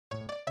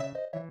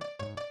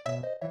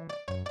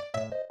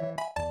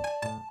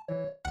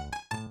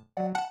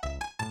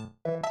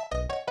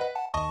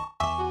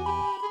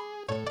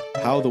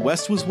how the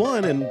West was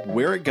won and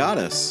where it got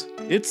us.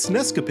 It's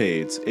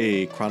Nescapades,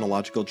 a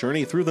chronological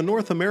journey through the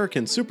North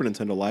American Super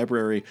Nintendo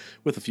library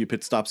with a few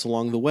pit stops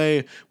along the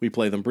way. We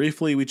play them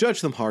briefly, we judge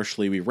them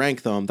harshly, we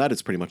rank them. That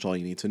is pretty much all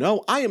you need to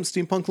know. I am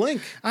Steampunk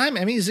Link. I'm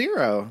Emmy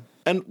Zero.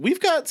 And we've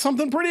got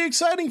something pretty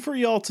exciting for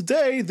y'all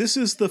today. This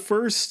is the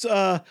first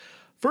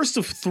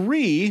of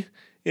three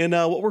in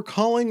what we're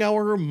calling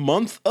our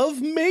Month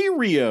of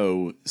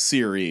Mario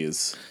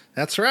series.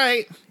 That's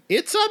right.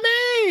 It's a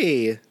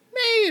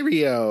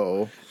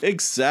Mario.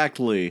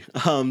 Exactly.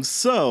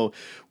 So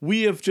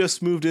we have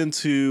just moved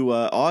into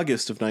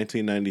August of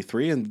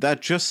 1993, and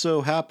that just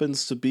so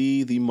happens to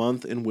be the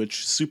month in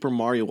which Super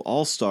Mario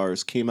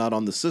All-Stars came out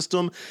on the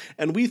system,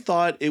 and we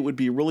thought it would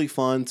be really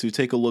fun to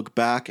take a look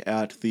back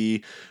at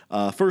the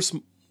first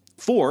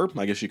four,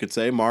 I guess you could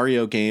say,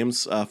 Mario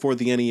games for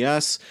the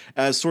NES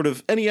as sort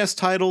of NES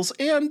titles,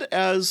 and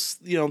as,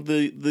 you know,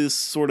 this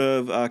sort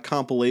of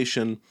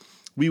compilation.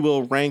 We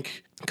will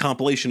rank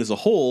compilation as a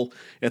whole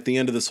at the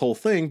end of this whole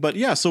thing. But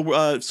yeah,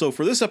 so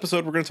for this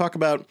episode, we're going to talk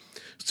about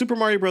Super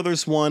Mario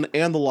Bros. 1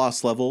 and the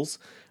Lost Levels.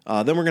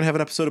 Then we're going to have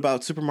an episode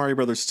about Super Mario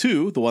Bros.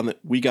 2, the one that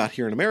we got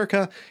here in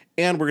America.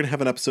 And we're going to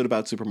have an episode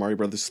about Super Mario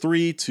Bros.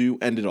 3 to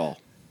end it all.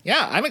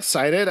 Yeah, I'm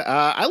excited.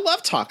 I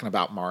love talking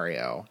about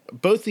Mario.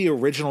 Both the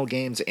original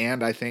games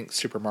and I think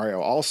Super Mario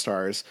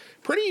All-Stars,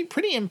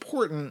 pretty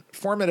important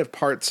formative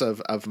parts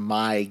of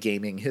my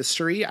gaming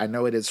history. I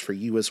know it is for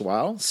you as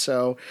well.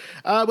 So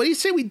what do you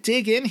say we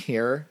dig in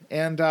here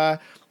and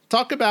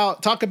talk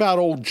about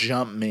old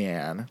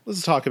Jumpman?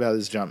 Let's talk about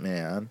this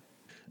Jumpman.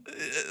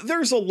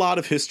 There's a lot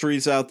of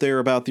histories out there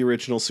about the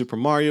original Super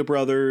Mario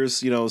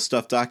Brothers, you know,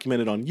 stuff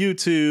documented on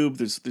YouTube.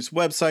 There's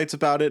websites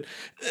about it.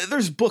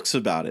 There's books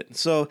about it.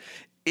 So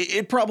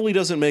it probably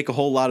doesn't make a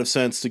whole lot of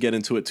sense to get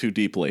into it too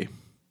deeply.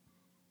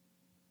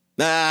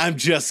 Nah, I'm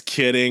just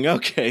kidding.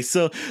 Okay,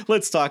 so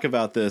let's talk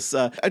about this.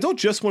 I don't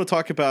just want to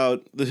talk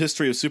about the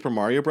history of Super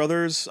Mario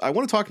Brothers. I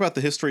want to talk about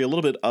the history a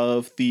little bit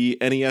of the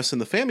NES and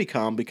the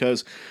Famicom,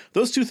 because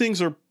those two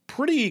things are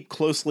pretty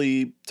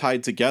closely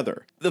tied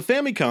together. The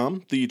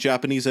Famicom, the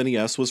Japanese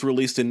NES, was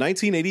released in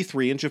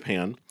 1983 in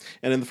Japan,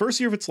 and in the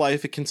first year of its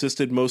life, it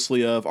consisted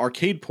mostly of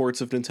arcade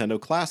ports of Nintendo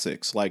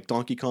classics like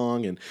Donkey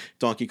Kong and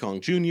Donkey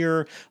Kong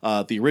Jr.,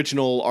 the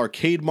original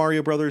arcade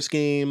Mario Brothers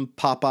game,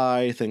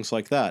 Popeye, things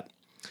like that.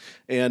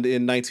 And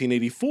in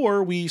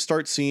 1984, we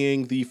start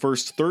seeing the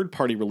first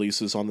third-party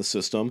releases on the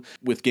system,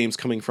 with games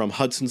coming from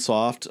Hudson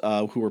Soft,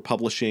 who were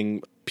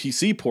publishing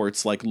PC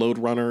ports like Lode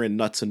Runner and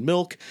Nuts and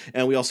Milk,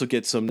 and we also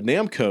get some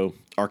Namco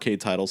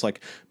arcade titles like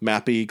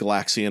Mappy,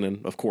 Galaxian,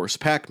 and of course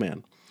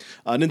Pac-Man.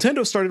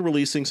 Nintendo started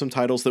releasing some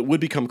titles that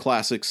would become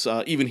classics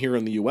even here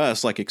in the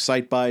US, like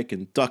Excite Bike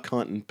and Duck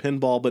Hunt and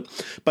Pinball, but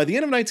by the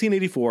end of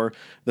 1984,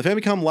 the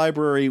Famicom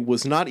library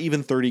was not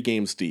even 30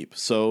 games deep,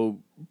 so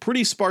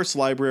pretty sparse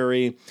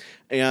library,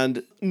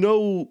 and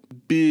no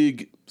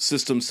big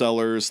system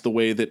sellers the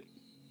way that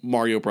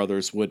Mario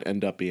Brothers would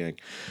end up being.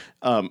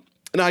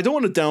 Now, I don't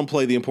want to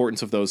downplay the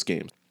importance of those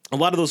games. A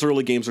lot of those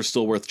early games are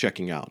still worth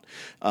checking out,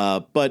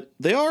 but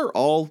they are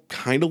all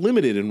kind of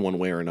limited in one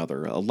way or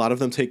another. A lot of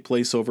them take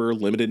place over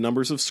limited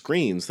numbers of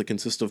screens that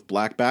consist of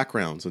black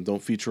backgrounds and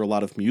don't feature a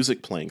lot of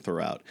music playing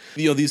throughout.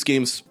 You know, these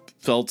games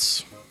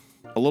felt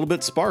a little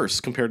bit sparse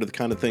compared to the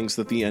kind of things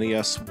that the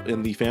NES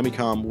and the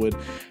Famicom would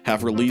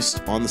have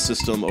released on the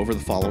system over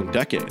the following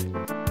decade.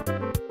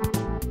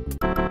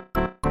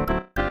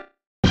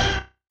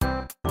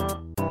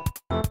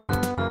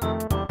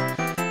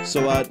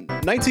 So,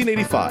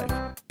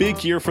 1985,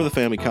 big year for the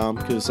Famicom,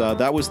 because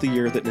that was the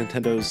year that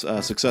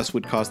Nintendo's success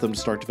would cause them to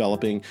start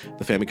developing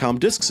the Famicom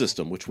Disk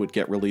System, which would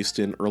get released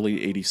in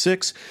early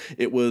 '86.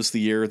 It was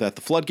the year that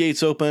the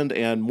floodgates opened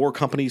and more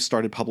companies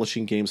started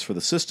publishing games for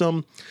the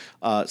system.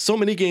 So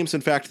many games,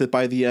 in fact, that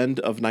by the end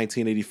of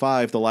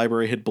 1985, the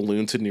library had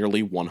ballooned to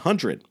nearly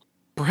 100.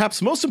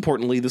 Perhaps most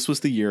importantly, this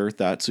was the year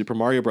that Super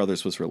Mario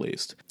Bros. Was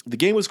released. The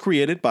game was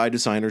created by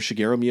designer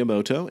Shigeru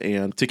Miyamoto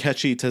and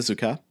Takeshi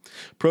Tezuka,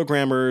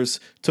 programmers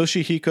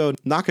Toshihiko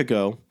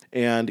Nakago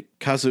and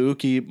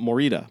Kazuki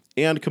Morita,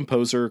 and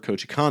composer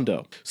Koji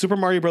Kondo. Super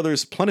Mario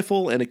Bros.'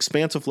 plentiful and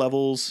expansive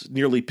levels,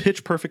 nearly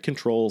pitch-perfect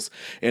controls,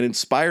 and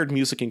inspired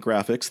music and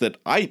graphics that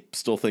I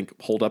still think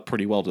hold up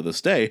pretty well to this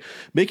day,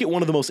 make it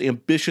one of the most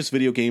ambitious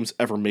video games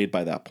ever made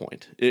by that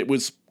point. It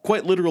was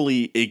quite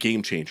literally a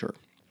game changer.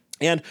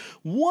 And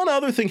one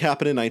other thing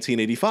happened in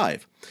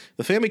 1985.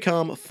 The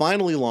Famicom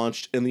finally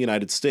launched in the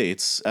United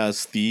States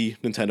as the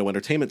Nintendo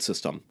Entertainment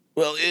System.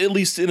 Well, at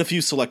least in a few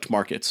select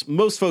markets.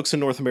 Most folks in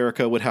North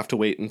America would have to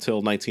wait until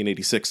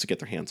 1986 to get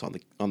their hands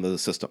on the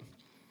system.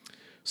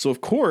 So,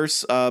 of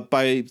course,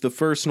 by the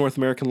first North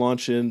American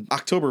launch in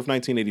October of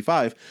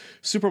 1985,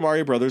 Super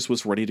Mario Bros.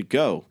 Was ready to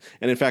go.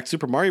 And in fact,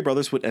 Super Mario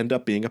Bros. Would end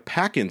up being a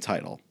pack-in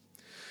title.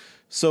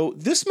 So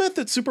this meant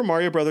that Super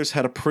Mario Bros.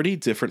 Had a pretty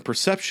different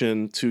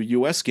perception to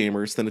US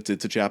gamers than it did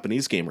to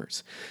Japanese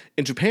gamers.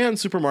 In Japan,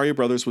 Super Mario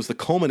Bros. Was the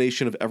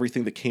culmination of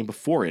everything that came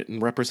before it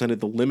and represented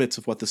the limits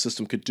of what the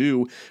system could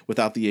do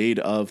without the aid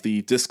of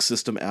the Disk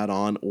System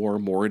add-on or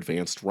more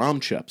advanced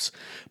ROM chips.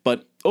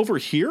 But over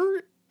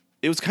here,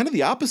 it was kind of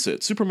the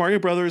opposite. Super Mario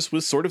Brothers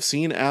was sort of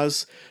seen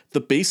as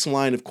the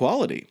baseline of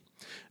quality.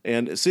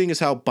 And seeing as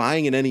how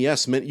buying an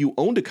NES meant you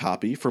owned a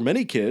copy, for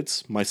many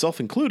kids, myself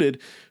included,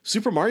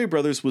 Super Mario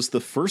Bros. Was the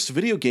first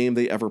video game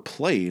they ever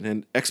played,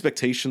 and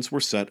expectations were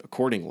set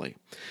accordingly.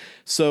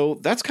 So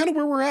that's kind of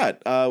where we're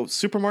at.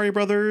 Super Mario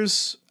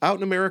Bros. Out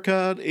in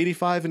America,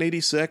 85 and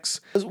 86.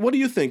 What do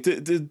you think?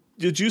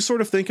 Did you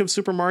sort of think of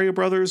Super Mario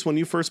Bros. When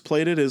you first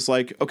played it as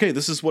like, okay,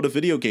 this is what a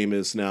video game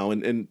is now,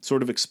 and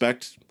sort of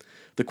expect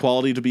the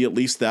quality to be at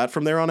least that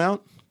from there on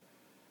out?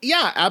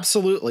 Yeah,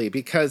 absolutely,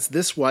 because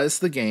this was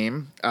the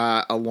game,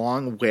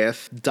 along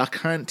with Duck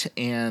Hunt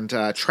and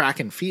Track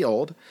and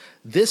Field.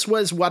 This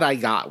was what I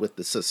got with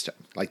the system.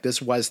 Like,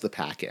 this was the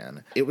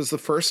pack-in. It was the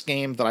first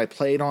game that I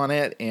played on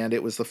it, and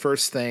it was the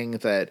first thing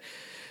that,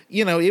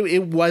 you know,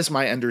 it was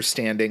my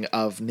understanding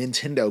of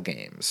Nintendo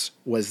games,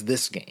 was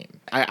this game.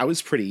 I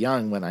was pretty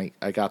young when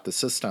I got the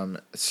system,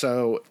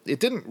 so it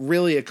didn't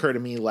really occur to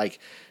me, like,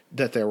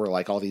 that there were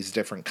like all these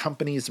different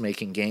companies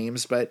making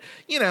games. But,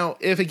 you know,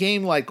 if a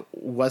game like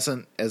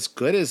wasn't as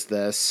good as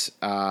this,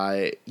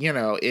 you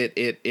know,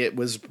 it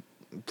was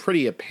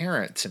pretty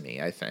apparent to me,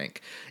 I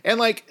think. And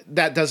like,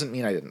 that doesn't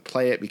mean I didn't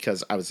play it,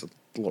 because I was a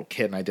little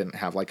kid and I didn't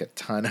have like a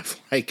ton of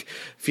like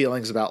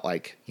feelings about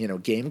like, you know,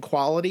 game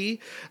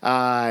quality,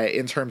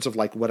 in terms of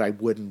like what I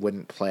would and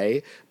wouldn't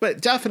play. But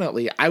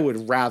definitely I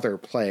would rather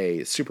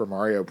play Super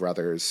Mario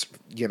Brothers,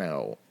 you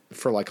know,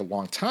 for like a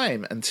long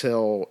time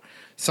until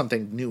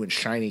something new and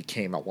shiny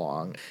came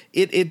along.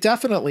 It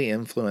definitely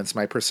influenced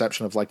my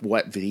perception of like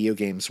what video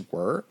games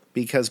were,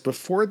 because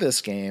before this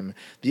game,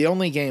 the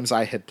only games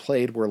I had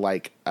played were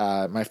like,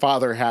 my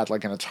father had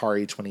like an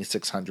Atari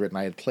 2600 and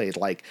I had played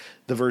like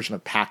the version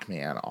of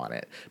Pac-Man on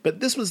it.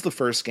 But this was the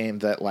first game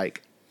that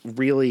like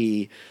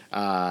really,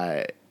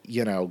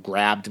 you know,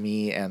 grabbed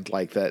me, and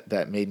like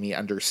that made me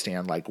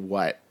understand like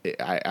what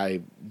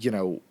I you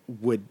know,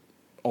 would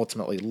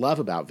ultimately love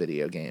about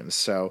video games.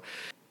 So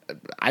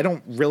I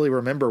don't really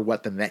remember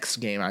what the next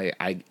game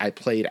I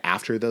played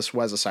after this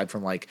was, aside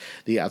from like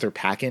the other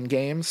pack-in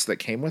games that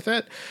came with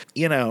it.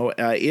 You know,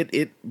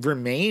 it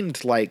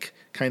remained like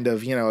kind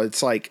of, you know,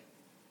 it's like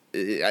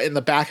in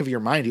the back of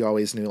your mind, you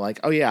always knew like,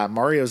 oh yeah,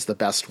 Mario's the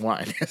best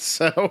one.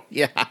 So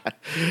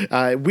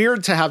yeah,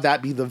 weird to have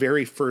that be the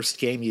very first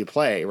game you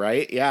play,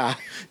 right? Yeah.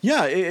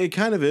 Yeah, it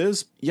kind of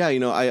is. Yeah,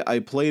 you know, I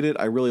played it.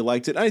 I really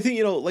liked it. And I think,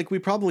 you know, like we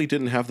probably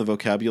didn't have the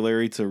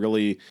vocabulary to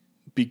really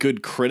be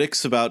good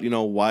critics about, you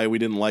know, why we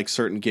didn't like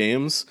certain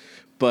games,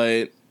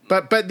 but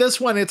this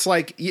one, it's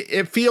like,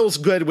 it feels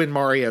good when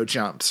Mario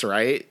jumps,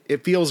 right?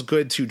 It feels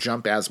good to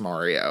jump as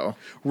Mario.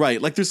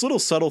 Right. Like there's little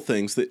subtle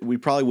things that we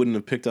probably wouldn't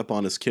have picked up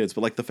on as kids,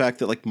 but like the fact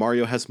that like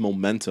Mario has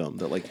momentum,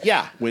 that like,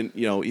 yeah, when,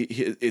 you know,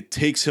 it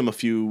takes him a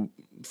few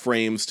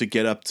frames to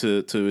get up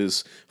to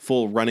his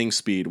full running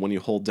speed when you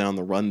hold down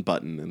the run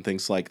button and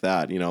things like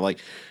that, you know, like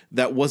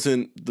that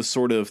wasn't the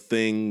sort of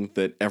thing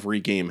that every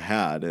game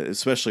had,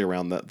 especially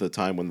around the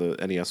time when the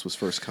NES was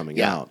first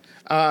coming out.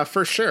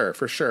 For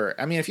sure.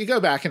 I mean, if you go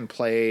back and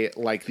play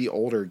like the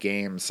older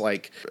games,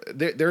 like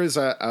there is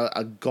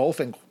a gulf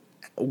in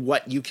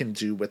what you can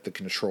do with the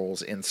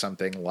controls in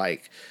something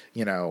like,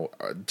 you know,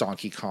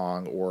 Donkey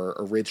Kong or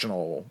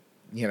original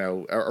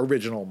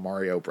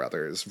Mario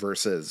Brothers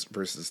versus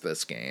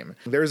this game.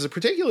 There's a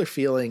particular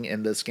feeling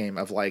in this game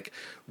of like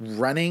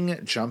running,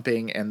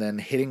 jumping, and then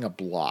hitting a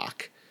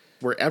block,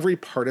 where every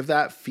part of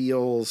that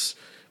feels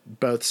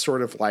both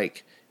sort of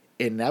like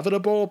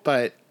inevitable,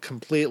 but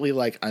completely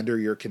like under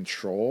your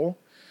control.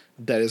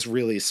 That is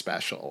really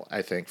special,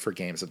 I think, for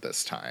games at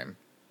this time.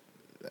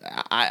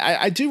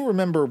 I do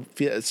remember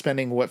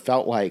spending what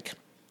felt like,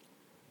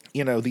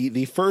 you know,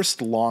 the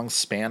first long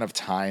span of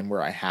time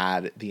where I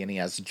had the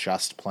NES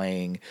just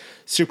playing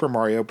Super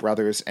Mario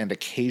Brothers and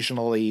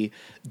occasionally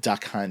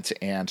Duck Hunt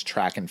and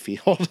Track and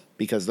Field,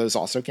 because those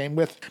also came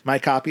with my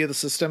copy of the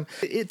system.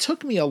 It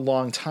took me a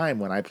long time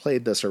when I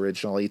played this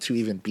originally to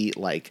even beat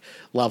like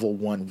level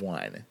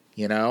 1-1,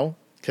 you know,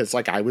 because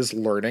like I was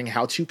learning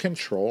how to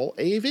control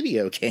a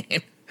video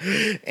game.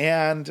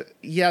 And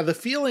yeah, the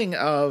feeling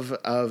of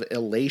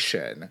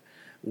elation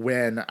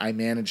when I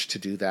managed to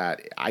do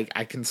that, I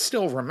can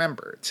still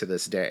remember to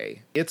this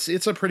day.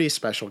 It's a pretty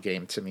special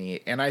game to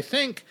me. And I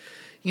think,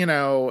 you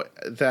know,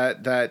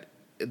 that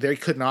they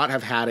could not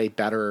have had a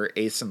better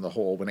ace in the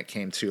hole when it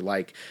came to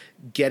like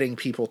getting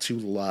people to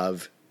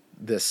love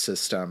this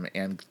system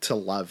and to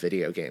love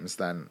video games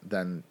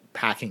than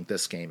packing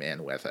this game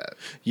in with it.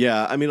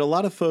 Yeah, I mean, a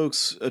lot of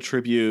folks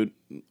attribute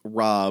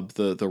Rob,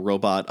 the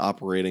robot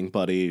operating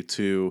buddy,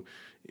 to,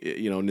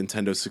 you know,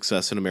 Nintendo's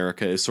success in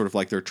America is sort of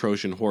like their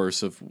Trojan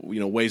horse of, you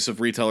know, ways of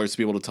retailers to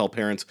be able to tell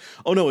parents,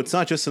 oh no, it's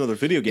not just another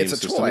video game it's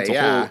system, toy, it's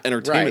a whole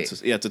entertainment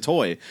system. Yeah, it's a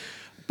toy.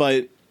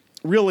 But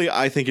really,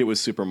 I think it was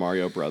Super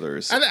Mario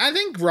Brothers. I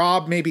think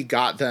Rob maybe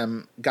got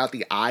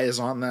the eyes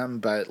on them,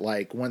 but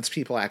like once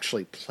people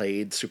actually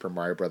played Super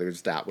Mario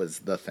Brothers, that was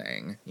the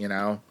thing, you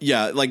know?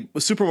 Yeah, like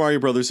Super Mario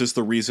Brothers is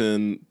the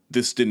reason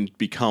this didn't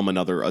become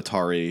another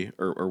Atari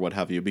or what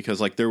have you,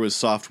 because like there was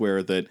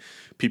software that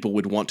people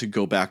would want to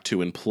go back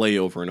to and play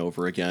over and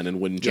over again and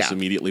wouldn't just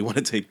immediately want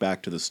to take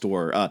back to the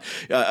store.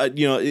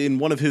 In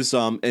one of his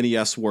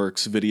NES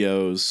Works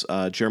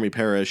videos, Jeremy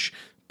Parrish,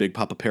 Big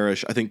Papa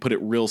Parrish, I think put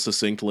it real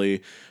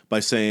succinctly by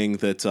saying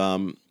that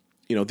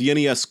the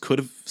NES could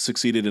have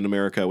succeeded in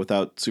America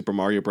without Super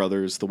Mario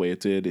Brothers the way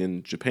it did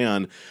in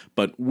Japan,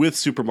 but with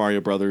Super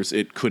Mario Brothers,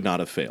 it could not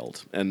have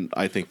failed. And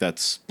I think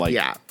that's right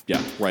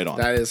on.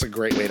 That is a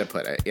great way to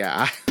put it.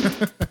 Yeah.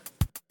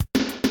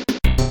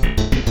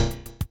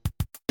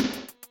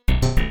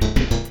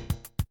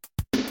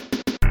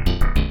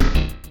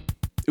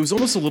 It was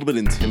almost a little bit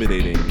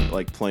intimidating,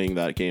 like playing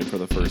that game for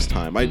the first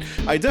time. I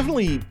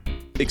definitely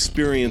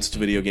experienced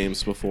video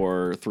games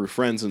before through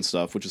friends and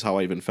stuff, which is how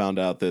I even found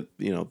out that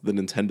the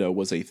Nintendo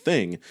was a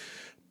thing.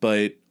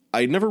 But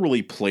I never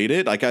really played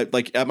it. Like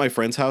at my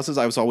friends' houses,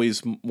 I was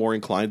always more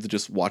inclined to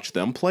just watch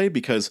them play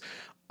because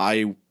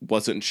I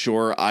wasn't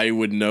sure I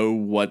would know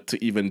what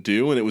to even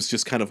do, and it was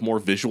just kind of more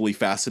visually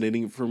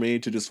fascinating for me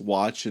to just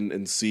watch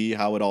and see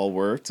how it all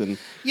worked and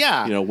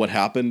what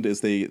happened as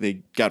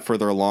they got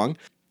further along.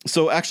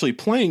 So actually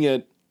playing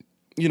it,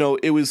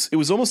 it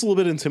was almost a little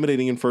bit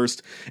intimidating at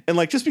first. And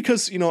like, just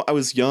because, I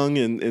was young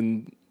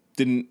and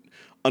didn't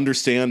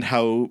understand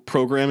how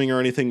programming or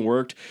anything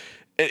worked.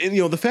 And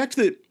the fact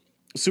that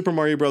Super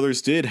Mario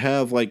Brothers did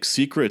have like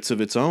secrets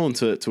of its own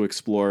to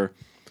explore,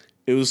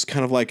 it was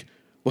kind of like,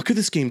 what could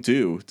this game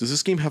do? Does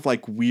this game have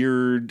like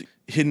weird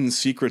hidden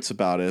secrets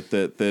about it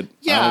that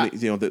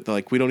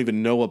like we don't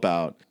even know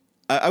about?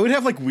 I would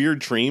have like weird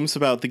dreams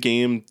about the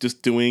game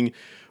just doing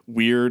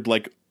weird,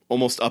 like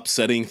almost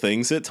upsetting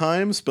things at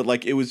times, but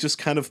like it was just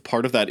kind of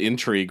part of that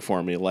intrigue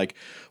for me. Like,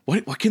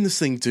 what can this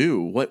thing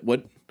do?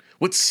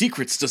 What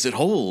secrets does it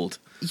hold?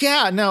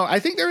 Yeah, no, I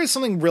think there is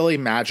something really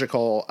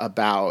magical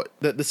about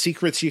the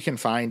secrets you can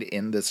find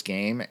in this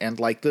game, and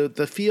like the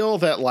feel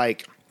that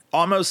like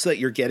almost that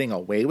you're getting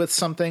away with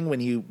something when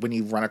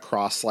you run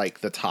across like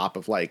the top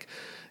of like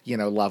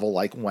level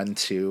like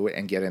 1-2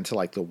 and get into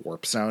like the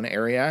warp zone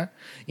area.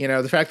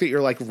 The fact that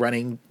you're like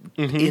running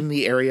in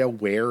the area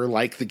where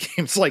like the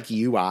game's like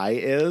UI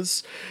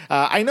is.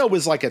 I know it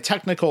was like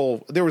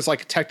there was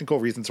like technical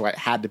reasons why it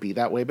had to be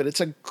that way, but it's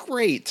a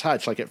great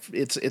touch. Like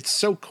it's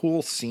so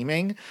cool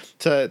seeming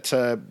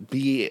to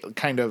be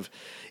kind of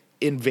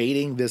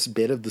invading this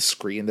bit of the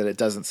screen that it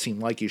doesn't seem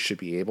like you should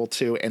be able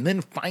to, and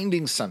then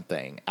finding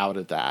something out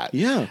of that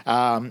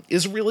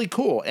is really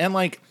cool. And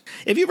like,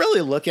 if you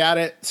really look at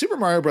it, Super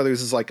Mario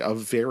Brothers is like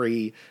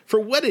for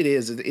what it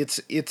is,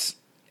 it's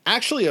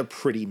actually a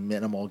pretty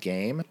minimal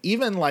game.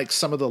 Even like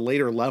some of the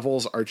later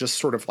levels are just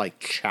sort of like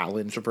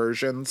challenge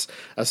versions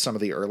of some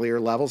of the earlier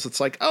levels. It's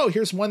like, oh,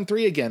 here's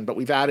 1-3 again, but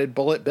we've added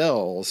bullet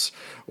bills,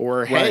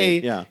 or hey,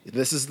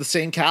 this is the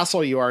same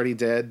castle you already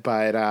did,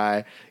 but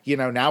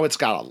now it's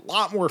got a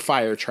lot more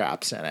fire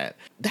traps in it.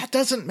 That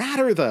doesn't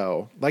matter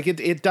though. Like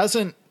it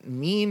doesn't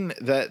mean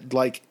that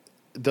like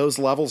those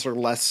levels are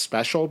less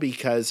special,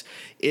 because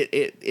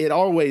it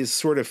always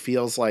sort of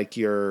feels like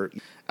you're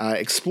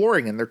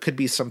exploring, and there could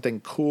be something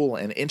cool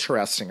and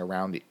interesting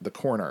around the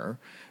corner,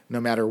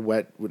 no matter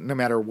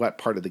what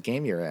part of the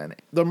game you're in.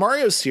 The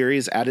Mario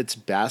series at its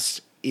best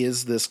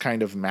is this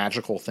kind of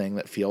magical thing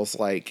that feels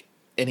like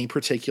any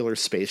particular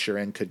space you're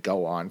in could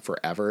go on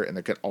forever, and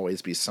there could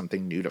always be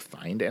something new to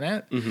find in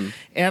it. Mm-hmm.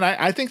 And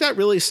I think that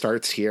really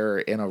starts here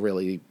in a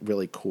really,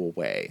 really cool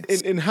way.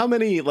 And how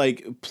many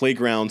like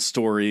playground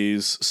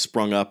stories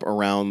sprung up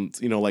around,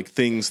 like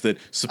things that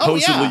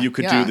supposedly you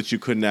could do that you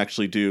couldn't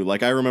actually do.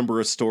 Like I remember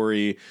a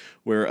story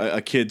where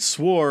a kid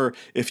swore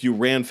if you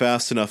ran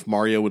fast enough,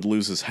 Mario would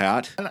lose his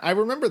hat. And I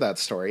remember that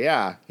story.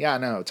 Yeah,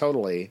 no,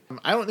 totally.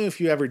 I don't know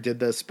if you ever did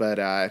this, but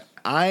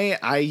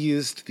I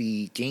used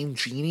the Game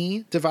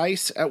Genie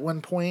device at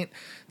one point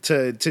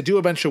to do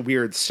a bunch of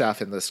weird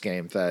stuff in this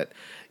game that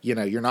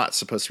you're not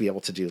supposed to be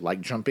able to do,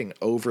 like jumping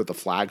over the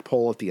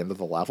flagpole at the end of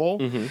the level,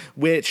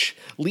 which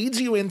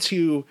leads you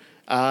into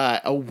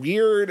a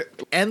weird,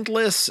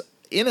 endless,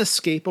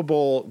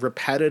 inescapable,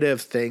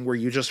 repetitive thing where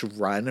you just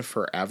run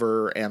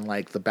forever, and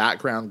like the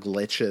background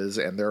glitches,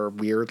 and there are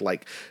weird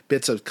like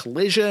bits of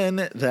collision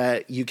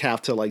that you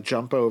have to like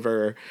jump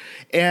over,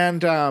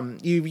 and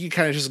you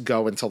kind of just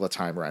go until the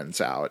time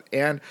runs out.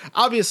 And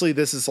obviously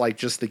this is like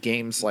just the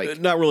game's like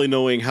not really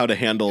knowing how to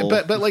handle,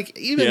 but like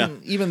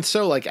even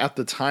so, like at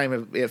the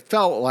time it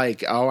felt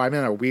like, oh, I'm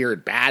in a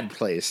weird bad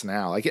place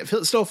now. Like it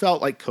still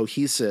felt like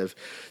cohesive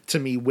to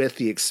me with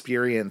the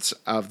experience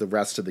of the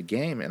rest of the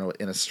game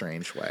in a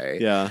strange way.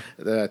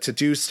 To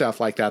do stuff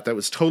like that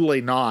was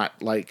totally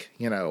not like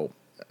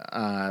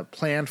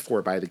planned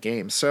for by the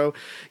game. So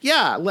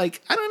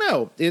like I don't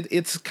know,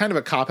 it's kind of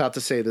a cop out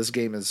to say this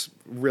game is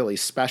really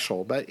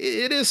special, but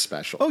it is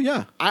special. Oh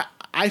yeah,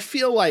 I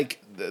feel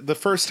like the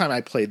first time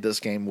I played this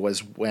game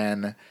was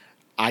when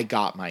I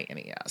got my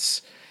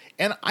NES.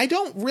 And I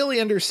don't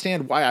really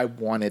understand why I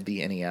wanted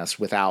the NES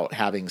without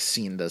having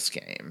seen this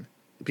game,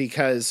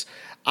 because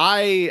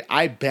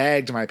I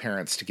begged my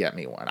parents to get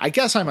me one. I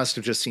guess I must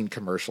have just seen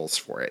commercials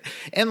for it.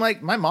 And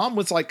like my mom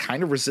was like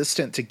kind of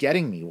resistant to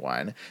getting me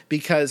one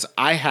because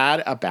I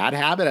had a bad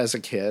habit as a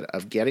kid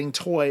of getting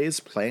toys,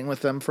 playing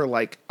with them for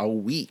like a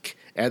week,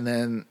 and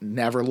then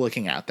never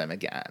looking at them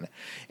again.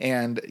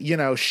 And, you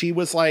know, she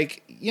was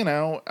like, you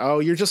know, oh,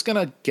 you're just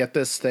going to get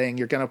this thing.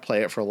 You're going to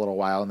play it for a little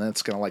while, and then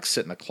it's going to like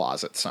sit in a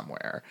closet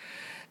somewhere.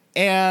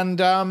 And,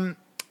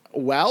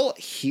 well,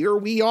 here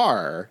we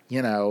are,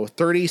 you know,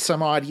 30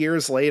 some odd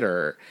years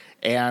later,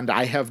 and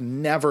I have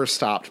never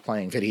stopped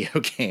playing video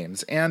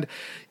games. And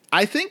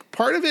I think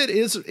part of it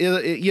is,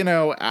 you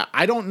know,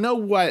 I don't know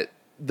what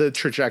the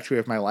trajectory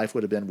of my life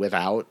would have been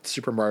without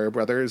Super Mario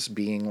Brothers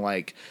being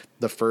like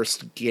the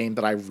first game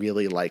that I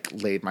really like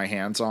laid my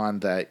hands on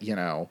that, you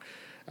know,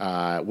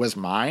 was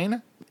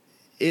mine.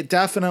 It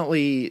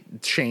definitely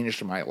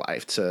changed my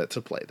life to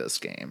play this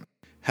game.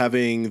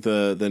 Having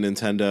the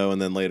Nintendo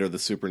and then later the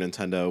Super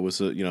Nintendo was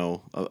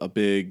a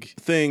big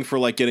thing for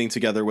like getting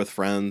together with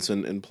friends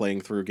and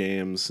playing through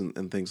games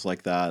and things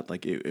like that.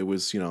 Like it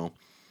was, you know,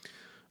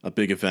 a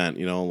big event,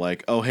 you know,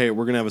 like, oh, hey,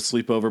 we're going to have a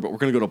sleepover, but we're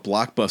going to go to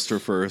Blockbuster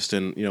first,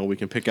 and, you know, we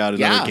can pick out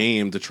another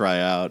game to try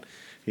out.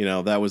 You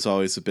know, that was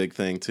always a big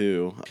thing,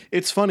 too.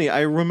 It's funny.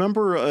 I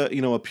remember,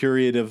 a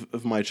period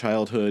of my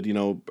childhood, you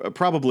know,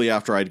 probably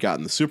after I'd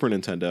gotten the Super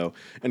Nintendo,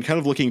 and kind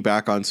of looking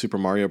back on Super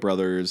Mario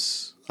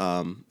Brothers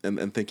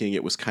and thinking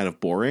it was kind of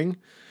boring.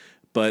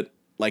 But,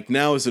 like,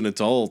 now as an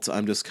adult,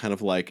 I'm just kind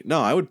of like, no,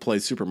 I would play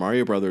Super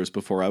Mario Brothers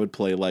before I would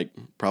play, like,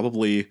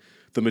 probably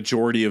the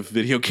majority of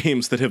video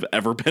games that have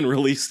ever been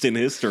released in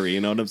history. You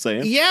know what I'm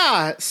saying?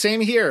 Yeah, same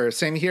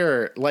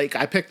here. Like,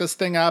 I picked this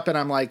thing up and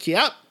I'm like,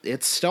 yep,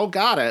 it's still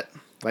got it.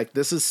 Like,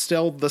 this is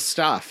still the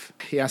stuff.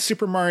 Yeah,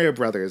 Super Mario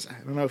Brothers.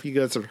 I don't know if you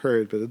guys have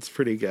heard, but it's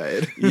pretty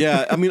good.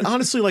 Yeah, I mean,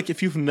 honestly, like,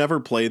 if you've never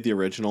played the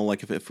original,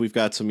 like, if we've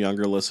got some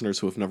younger listeners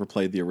who have never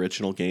played the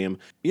original game,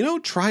 you know,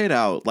 try it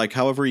out. Like,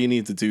 however you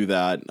need to do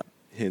that.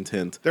 Hint,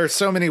 hint. There are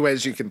so many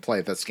ways you can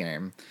play this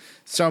game.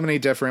 So many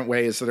different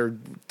ways that are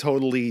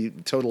totally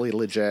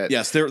legit.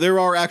 Yes, there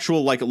are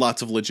actual, like,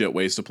 lots of legit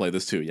ways to play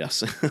this too,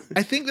 yes.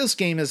 I think this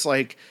game is,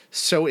 like,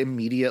 so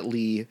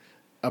immediately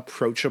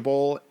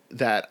approachable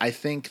that I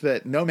think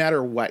that no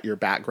matter what your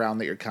background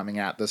that you're coming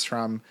at this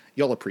from,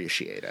 you'll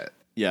appreciate it.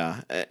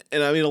 Yeah,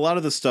 and I mean, a lot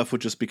of this stuff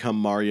would just become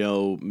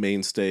Mario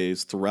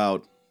mainstays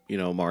throughout, you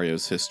know,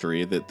 Mario's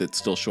history that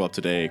still show up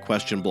today.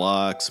 Question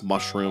blocks,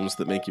 mushrooms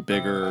that make you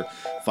bigger,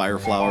 fire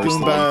flowers,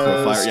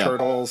 Goombas, fire, yeah.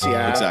 turtles,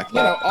 yeah. Exactly.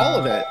 You know, all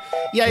of it.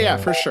 Yeah,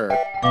 for sure.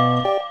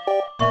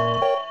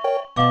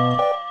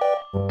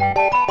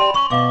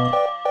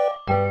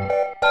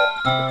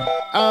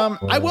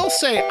 I will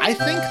say, I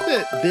think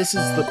that this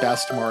is the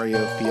best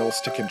Mario feels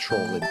to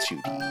control in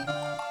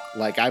 2D.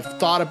 Like, I've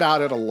thought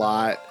about it a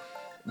lot,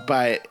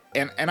 but,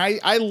 and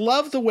I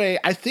love the way,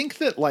 I think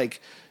that,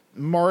 like,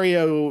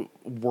 Mario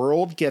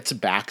World gets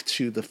back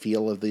to the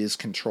feel of these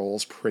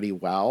controls pretty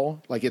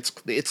well. Like, it's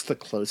the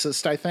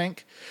closest, I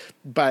think.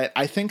 But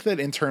I think that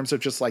in terms of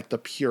just, like, the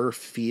pure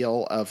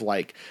feel of,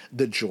 like,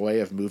 the joy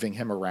of moving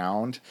him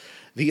around,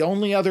 the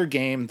only other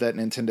game that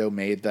Nintendo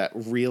made that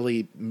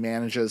really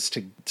manages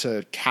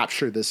to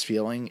capture this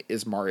feeling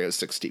is Mario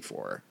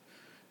 64,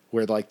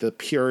 where like the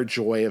pure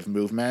joy of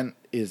movement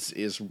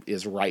is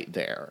right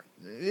there.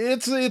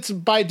 It's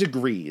by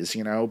degrees,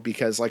 you know,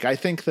 because like I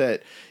think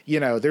that, you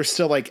know, there's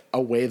still like a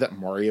way that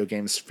Mario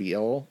games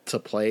feel to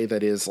play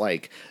that is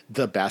like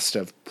the best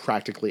of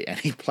practically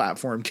any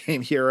platform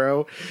game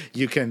hero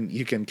you can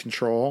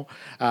control.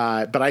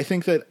 But I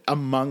think that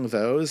among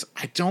those,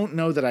 I don't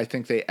know that I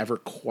think they ever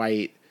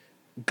quite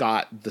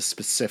got the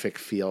specific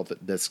feel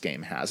that this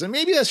game has. And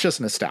maybe that's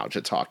just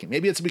nostalgia talking.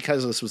 Maybe it's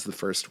because this was the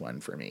first one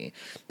for me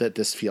that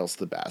this feels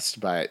the best,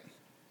 but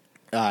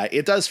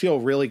it does feel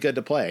really good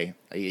to play,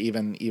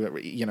 even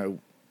you know,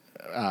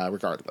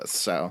 regardless.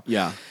 So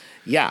yeah.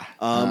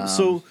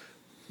 So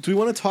do we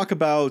want to talk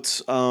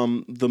about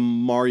the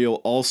Mario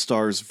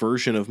All-Stars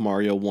version of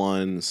Mario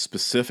 1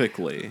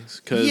 specifically?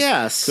 Because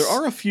yes, there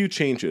are a few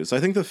changes.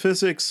 I think the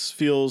physics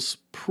feels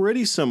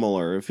pretty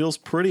similar. It feels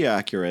pretty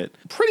accurate.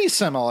 Pretty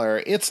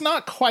similar. It's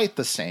not quite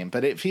the same,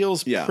 but it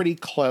feels pretty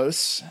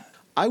close.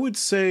 I would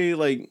say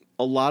like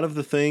a lot of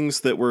the things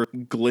that were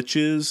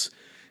glitches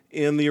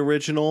in the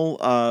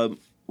original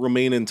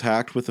remain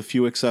intact with a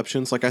few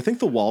exceptions. Like I think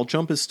the wall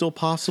jump is still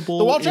possible.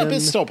 The wall jump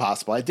is still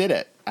possible. I did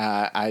it.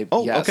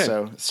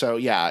 Okay. So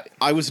yeah.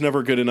 I was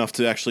never good enough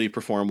to actually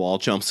perform wall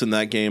jumps in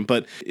that game,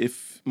 but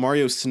if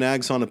Mario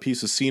snags on a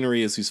piece of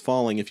scenery as he's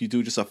falling, if you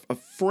do just a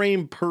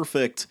frame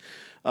perfect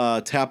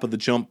tap of the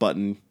jump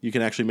button, you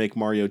can actually make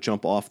Mario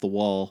jump off the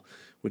wall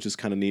which is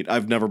kind of neat.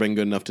 I've never been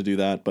good enough to do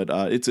that, but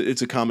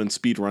it's a common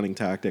speed running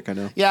tactic, I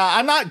know. Yeah,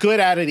 I'm not good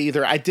at it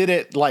either. I did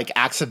it like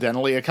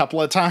accidentally a couple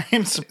of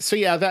times. So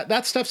yeah,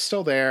 that stuff's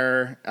still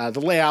there. The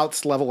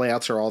level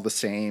layouts are all the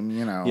same,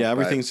 you know. Yeah,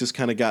 everything's just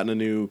kind of gotten a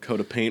new coat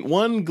of paint.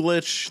 One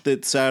glitch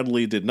that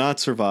sadly did not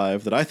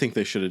survive that I think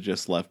they should have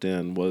just left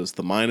in was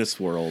the minus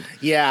world.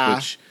 Yeah.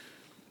 Which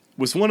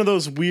was one of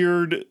those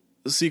weird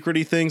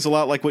secret-y things, a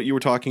lot like what you were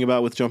talking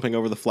about with jumping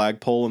over the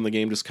flagpole and the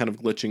game just kind of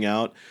glitching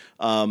out.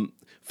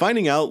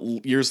 Finding out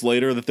years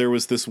later that there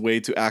was this way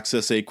to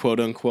access a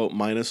quote-unquote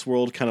minus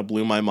world kind of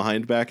blew my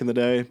mind back in the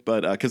day.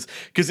 But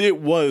because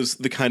it was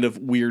the kind of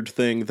weird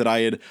thing that I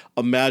had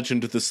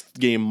imagined this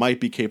game might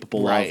be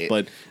capable of,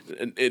 but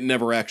it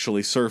never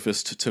actually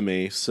surfaced to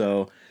me.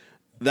 So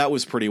that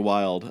was pretty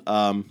wild.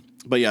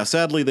 But yeah,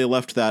 sadly they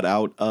left that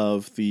out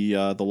of the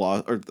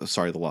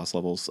Lost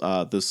Levels,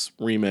 this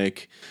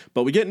remake.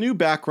 But we get new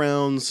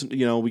backgrounds,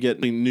 you know, we get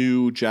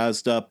new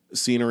jazzed up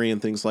scenery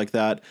and things like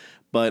that.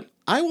 But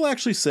I will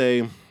actually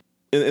say,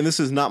 and this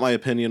is not my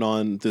opinion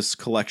on this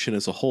collection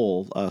as a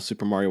whole,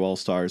 Super Mario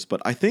All-Stars,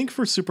 but I think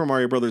for Super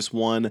Mario Bros.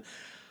 1,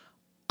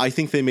 I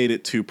think they made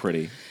it too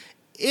pretty.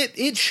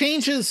 It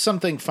changes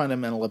something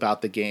fundamental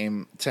about the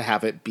game to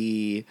have it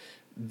be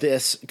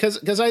this,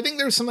 because I think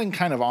there's something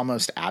kind of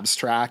almost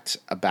abstract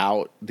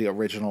about the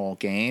original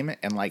game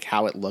and like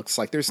how it looks.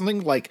 Like there's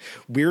something like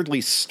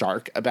weirdly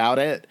stark about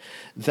it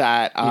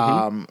that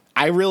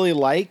I really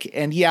like.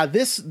 And yeah,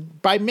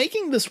 by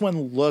making this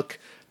one look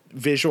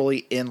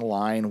visually in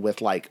line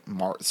with like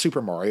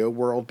Super Mario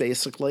World,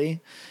 basically,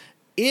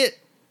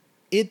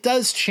 it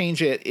does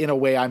change it in a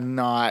way I'm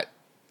not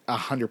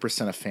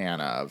 100% a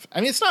fan of. I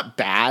mean, it's not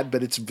bad,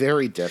 but it's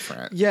very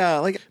different. Yeah,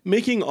 like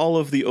making all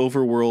of the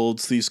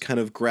overworlds these kind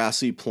of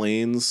grassy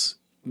plains,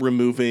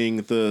 removing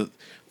the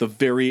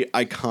very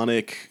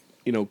iconic,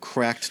 you know,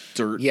 cracked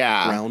dirt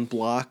ground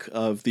block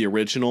of the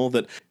original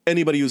that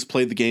anybody who's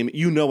played the game,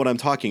 you know what I'm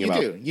talking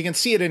about. You do. You can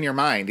see it in your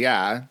mind,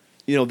 yeah.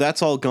 You know,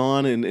 that's all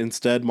gone, and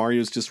instead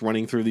Mario's just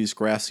running through these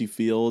grassy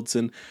fields,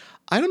 and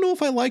I don't know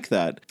if I like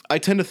that. I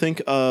tend to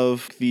think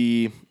of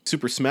the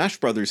Super Smash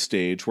Brothers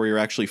stage where you're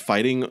actually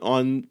fighting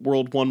on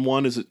World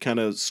 1-1 as it kind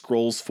of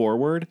scrolls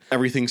forward.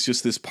 Everything's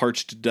just this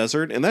parched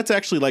desert, and that's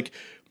actually like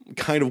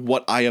kind of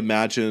what I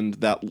imagined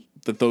that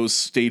those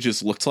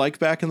stages looked like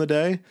back in the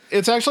day.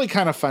 It's actually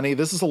kind of funny.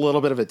 This is a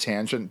little bit of a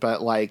tangent,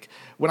 but like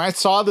when I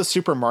saw the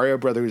Super Mario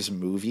Brothers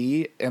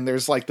movie and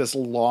there's like this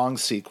long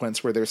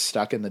sequence where they're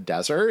stuck in the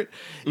desert,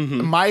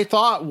 my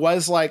thought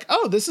was like,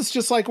 oh, this is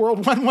just like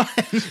World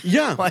 1-1.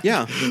 Yeah,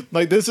 yeah.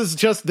 Like this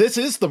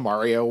is the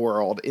Mario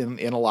world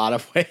in a lot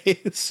of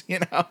ways, you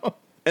know?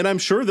 And I'm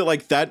sure that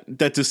like that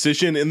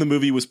decision in the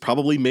movie was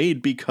probably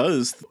made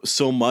because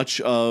so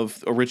much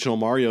of original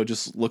Mario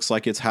just looks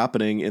like it's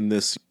happening in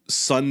this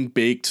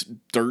sun-baked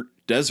dirt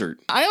desert.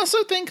 I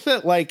also think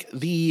that like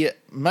the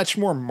much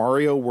more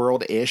Mario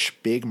World-ish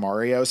Big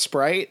Mario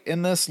sprite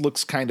in this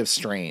looks kind of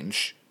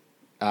strange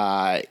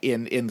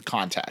in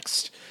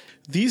context.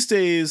 These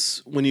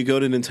days, when you go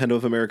to Nintendo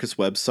of America's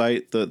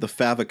website, the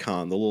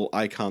favicon, the little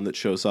icon that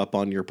shows up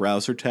on your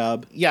browser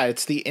tab. Yeah,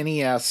 it's the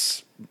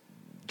NES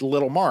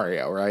Little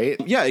Mario, right?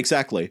 Yeah,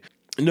 exactly.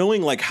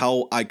 Knowing like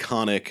how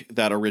iconic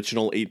that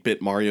original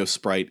 8-bit Mario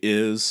sprite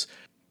is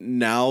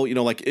now, you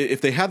know, like if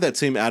they had that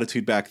same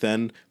attitude back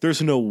then, there's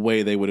no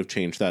way they would have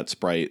changed that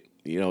sprite,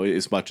 you know,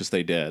 as much as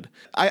they did.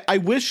 I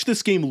wish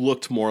this game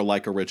looked more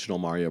like original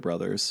Mario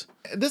Brothers.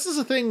 This is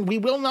the thing, we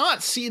will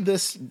not see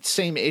this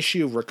same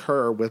issue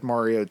recur with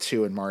Mario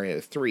 2 and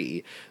Mario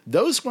 3.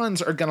 Those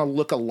ones are going to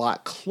look a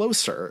lot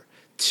closer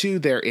to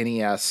their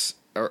NES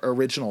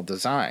original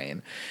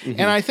design.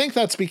 And I think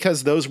that's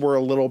because those were a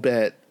little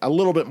bit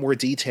more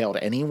detailed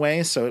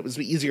anyway, so it was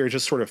easier to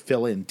just sort of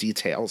fill in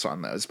details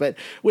on those. But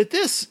with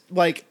this,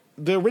 like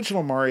the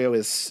original Mario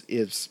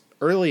is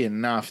early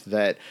enough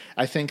that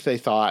I think they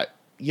thought,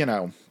 you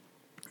know,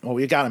 well,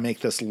 we got to make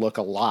this look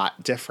a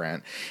lot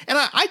different. And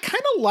I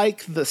kind of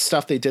like the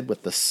stuff they did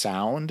with the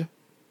sound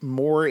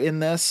more in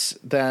this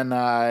than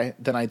I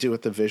do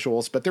with the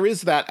visuals, but there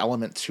is that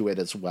element to it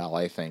as well,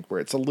 I think, where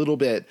it's a little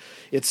bit,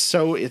 it's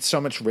so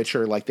much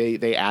richer. Like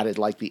they added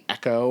like the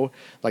echo,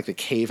 like the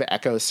cave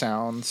echo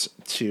sounds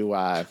to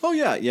oh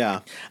yeah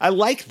I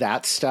like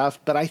that stuff,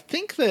 but I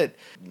think that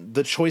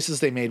the choices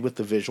they made with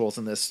the visuals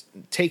in this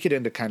take it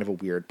into kind of a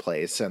weird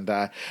place. And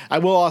I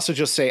will also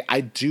just say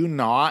I do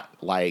not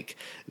like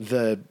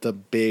the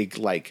big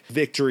like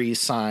victory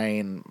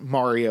sign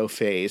Mario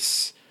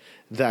face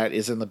that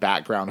is in the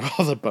background of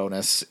all the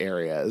bonus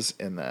areas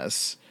in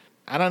this.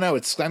 I don't know.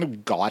 It's kind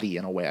of gaudy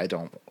in a way I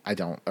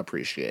don't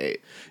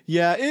appreciate.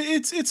 Yeah,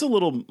 it's a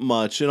little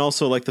much, and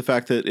also like the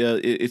fact that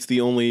it's the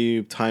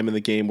only time in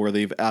the game where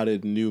they've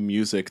added new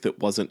music that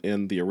wasn't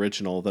in the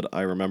original that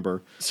I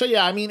remember. So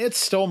yeah, I mean, it's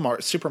still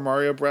Super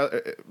Mario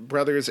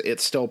Brothers.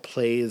 It still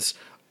plays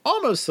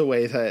almost the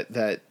way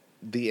that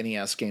the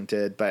NES game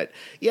did, but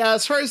yeah,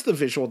 as far as the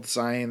visual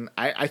design,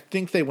 I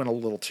think they went a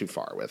little too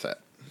far with it.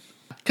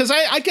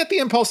 because I get the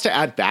impulse to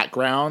add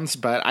backgrounds,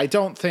 but I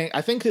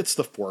think it's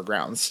the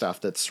foreground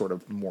stuff that's sort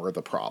of more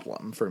the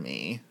problem for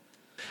me.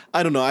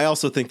 I don't know. I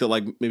also think that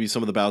like maybe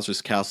some of the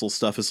Bowser's Castle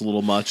stuff is a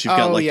little much. You've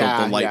got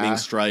the lightning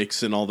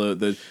strikes and all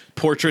the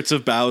portraits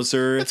of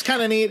Bowser. It's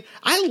kind of neat.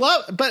 I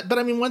love, but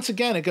I mean, once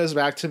again, it goes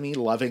back to me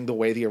loving the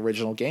way the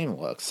original game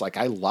looks. Like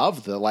I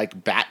love the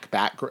like black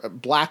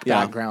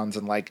backgrounds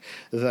and like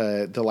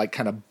the like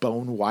kind of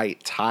bone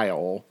white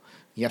tile,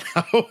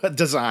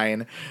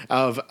 design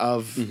of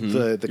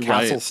the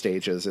castle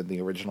stages in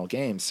the original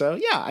game. So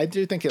yeah, I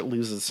do think it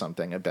loses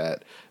something a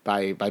bit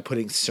by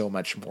putting so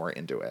much more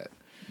into it.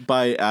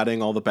 By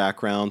adding all the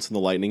backgrounds and the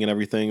lightning and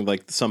everything,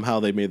 like somehow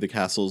they made the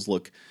castles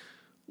look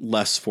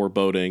less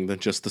foreboding than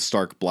just the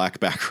stark black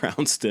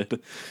backgrounds did.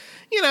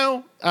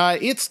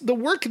 It's the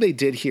work they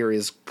did here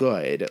is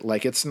good.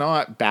 Like it's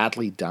not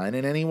badly done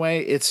in any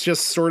way. It's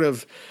just sort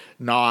of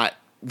not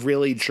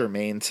really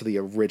germane to the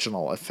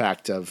original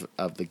effect of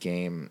the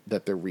game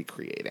that they're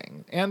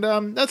recreating. And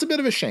that's a bit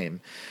of a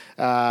shame.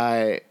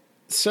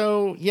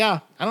 So yeah,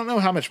 I don't know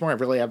how much more I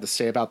really have to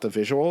say about the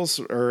visuals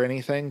or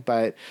anything,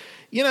 but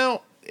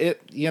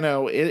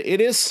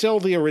it is still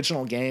the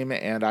original game,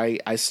 and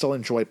I still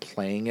enjoy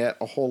playing it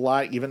a whole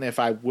lot, even if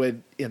I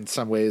would, in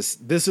some ways,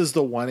 this is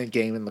the one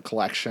game in the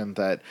collection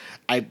that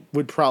I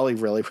would probably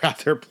really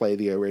rather play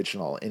the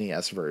original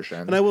NES version.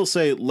 And I will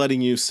say,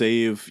 letting you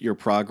save your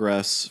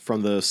progress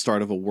from the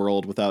start of a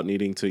world without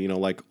needing to,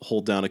 like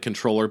hold down a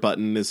controller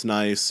button is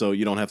nice, so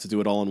you don't have to do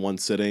it all in one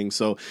sitting.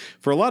 So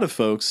for a lot of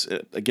folks,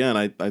 again,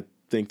 I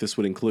think this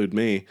would include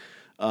me,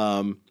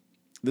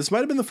 this might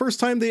have been the first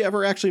time they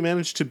ever actually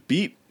managed to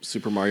beat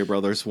Super Mario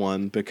Brothers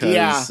 1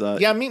 because...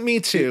 me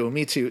too.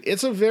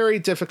 It's a very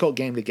difficult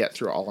game to get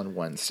through all in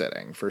one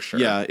sitting, for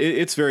sure. Yeah,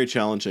 it's very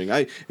challenging.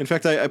 In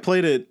fact, I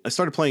played it... I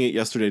started playing it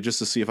yesterday just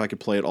to see if I could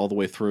play it all the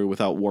way through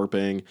without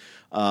warping.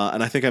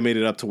 And I think I made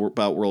it up to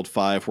about World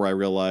 5 where I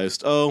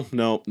realized, oh,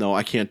 no,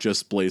 I can't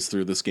just blaze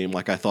through this game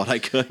like I thought I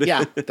could.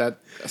 Yeah, that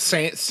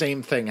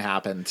same thing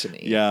happened to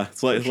me. Yeah,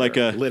 it's like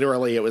a...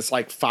 Literally, it was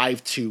like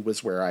 5-2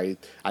 was where I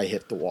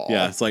hit the wall.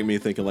 Yeah, it's like me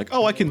thinking like,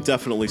 oh, I can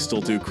definitely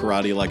still do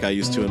karate like I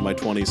used to in my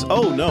 20s.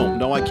 Oh,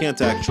 no, I can't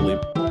actually.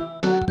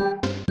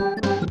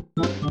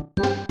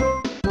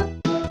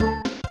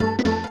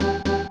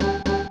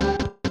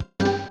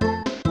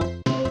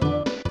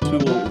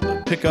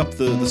 To pick up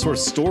the sort of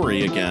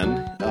story again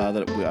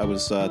that I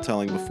was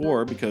telling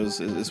before, because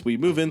as we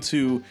move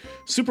into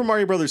Super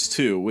Mario Brothers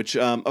 2, which,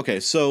 okay,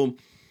 so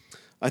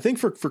I think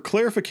for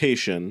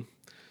clarification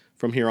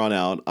from here on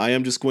out, I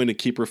am just going to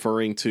keep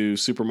referring to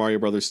Super Mario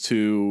Brothers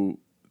 2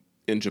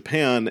 in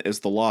Japan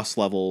as the Lost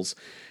Levels.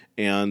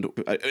 And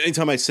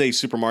anytime I say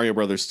Super Mario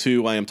Brothers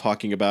 2, I am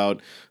talking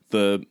about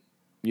the,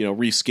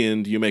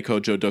 reskinned Yume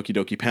Kojo Doki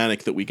Doki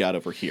Panic that we got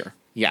over here.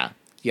 Yeah.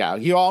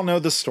 You all know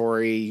the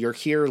story. You're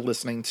here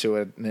listening to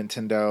a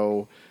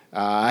Nintendo... to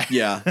a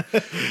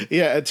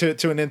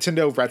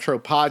Nintendo Retro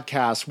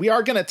podcast. We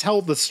are going to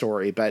tell the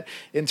story, but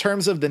in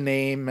terms of the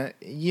name,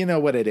 you know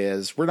what it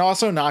is. We're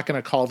also not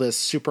going to call this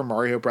Super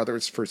Mario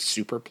Brothers for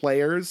super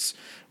players,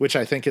 which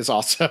I think is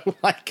also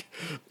like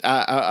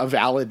a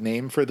valid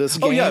name for this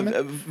game. Oh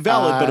yeah,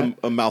 valid,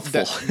 but a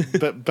mouthful.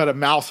 but a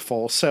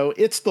mouthful. So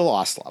it's the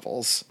Lost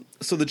Levels.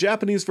 So the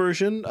Japanese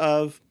version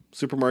of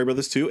Super Mario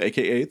Bros. 2,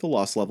 aka The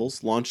Lost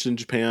Levels, launched in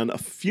Japan a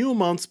few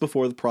months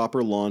before the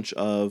proper launch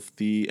of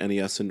the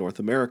NES in North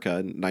America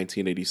in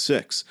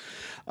 1986.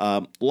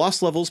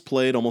 Lost Levels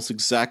played almost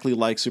exactly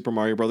like Super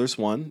Mario Bros.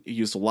 1. It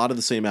used a lot of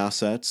the same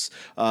assets,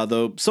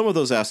 though some of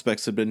those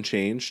aspects had been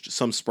changed.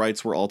 Some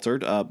sprites were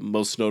altered,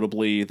 most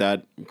notably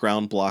that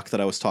ground block that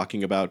I was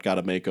talking about got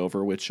a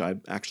makeover, which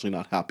I'm actually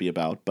not happy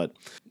about, but,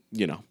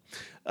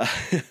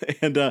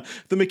 and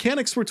the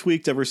mechanics were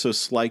tweaked ever so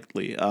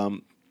slightly.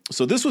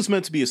 So this was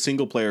meant to be a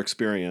single-player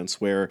experience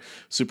where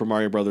Super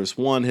Mario Brothers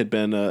 1 had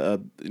been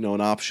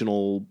an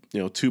optional,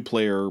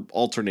 two-player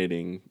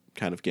alternating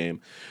kind of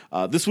game.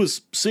 This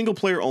was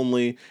single-player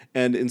only,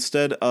 and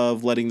instead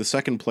of letting the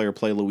second player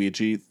play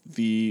Luigi,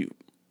 the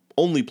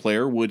only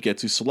player would get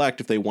to select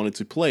if they wanted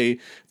to play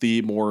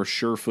the more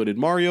sure-footed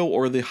Mario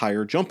or the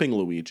higher jumping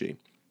Luigi,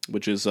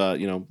 which is,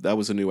 that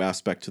was a new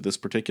aspect to this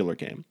particular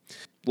game.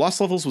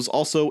 Lost Levels was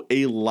also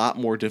a lot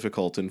more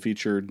difficult and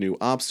featured new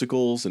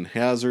obstacles and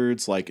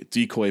hazards like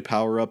decoy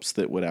power-ups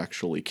that would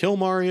actually kill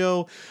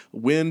Mario,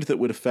 wind that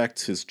would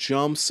affect his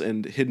jumps,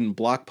 and hidden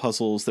block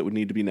puzzles that would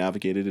need to be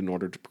navigated in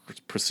order to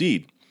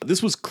proceed.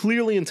 This was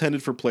clearly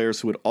intended for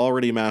players who had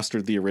already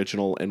mastered the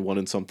original and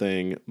wanted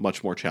something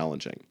much more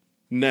challenging.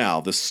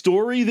 Now, the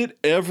story that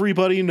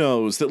everybody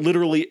knows, that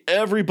literally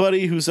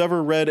everybody who's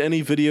ever read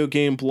any video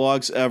game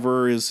blogs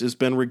ever has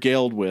been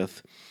regaled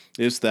with,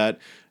 is that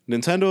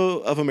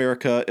Nintendo of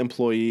America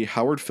employee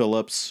Howard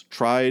Phillips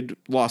tried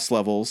Lost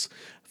Levels,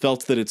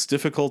 felt that its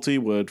difficulty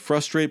would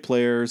frustrate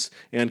players,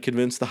 and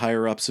convinced the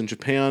higher-ups in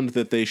Japan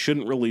that they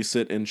shouldn't release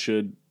it and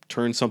should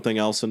turn something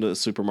else into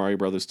Super Mario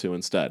Bros. 2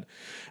 instead.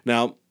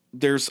 Now,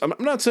 I'm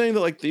not saying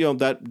that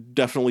that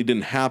definitely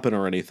didn't happen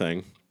or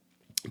anything.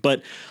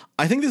 But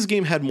I think this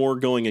game had more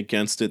going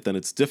against it than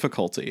its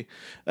difficulty,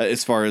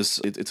 as far as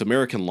its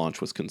American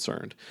launch was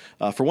concerned.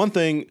 For one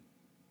thing,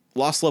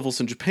 Lost Levels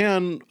in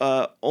Japan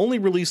only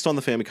released on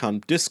the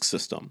Famicom Disk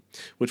System,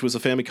 which was a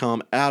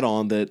Famicom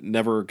add-on that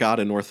never got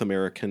a North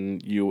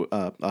American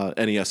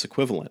NES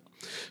equivalent.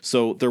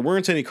 So there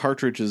weren't any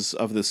cartridges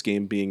of this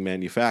game being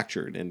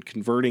manufactured, and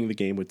converting the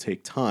game would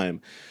take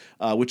time,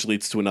 which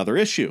leads to another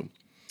issue.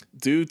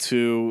 Due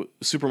to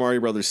Super Mario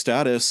Bros.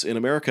 Status in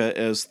America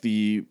as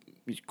the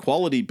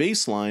quality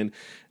baseline,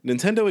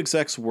 Nintendo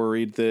execs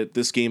worried that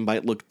this game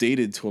might look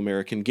dated to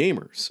American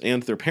gamers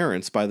and their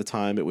parents by the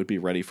time it would be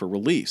ready for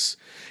release.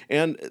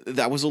 And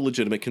that was a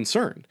legitimate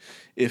concern.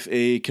 If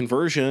a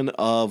conversion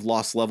of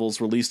Lost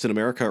Levels released in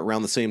America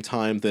around the same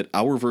time that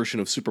our version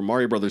of Super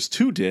Mario Bros.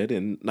 2 did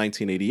in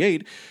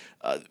 1988,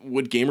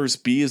 would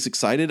gamers be as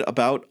excited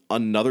about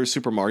another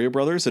Super Mario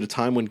Brothers at a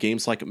time when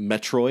games like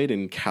Metroid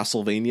and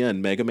Castlevania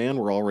and Mega Man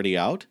were already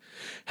out?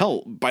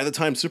 Hell, by the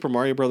time Super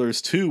Mario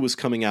Bros. 2 was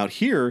coming out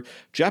here,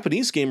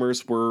 Japanese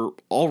gamers were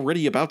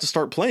already about to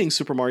start playing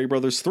Super Mario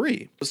Bros.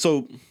 3.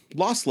 So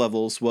Lost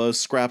Levels was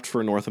scrapped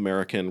for a North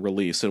American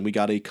release, and we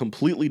got a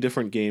completely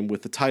different game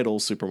with the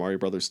title Super Mario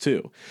Bros.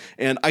 2.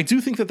 And I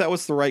do think that that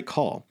was the right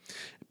call.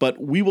 But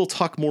we will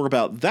talk more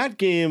about that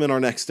game in our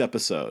next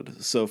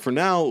episode. So for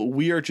now,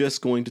 we are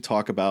just going to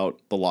talk about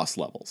the Lost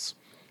Levels.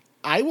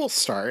 I will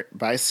start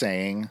by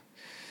saying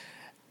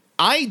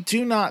I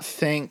do not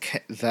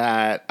think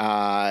that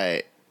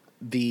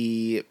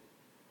the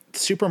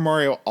Super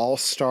Mario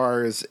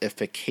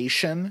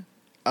All-Stars-ification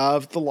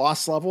of the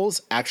Lost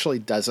Levels actually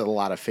does it a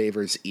lot of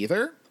favors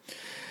either.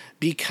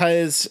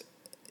 Because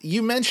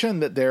you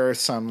mentioned that there are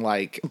some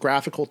like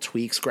graphical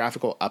tweaks,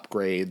 graphical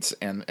upgrades,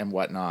 and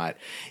whatnot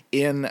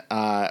in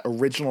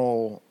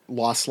original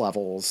Lost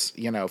Levels,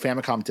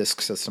 Famicom Disk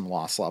System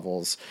Lost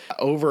Levels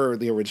over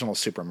the original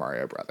Super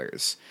Mario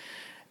Brothers.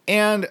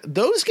 And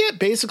those get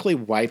basically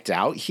wiped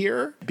out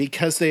here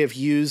because they have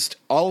used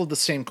all of the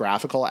same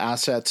graphical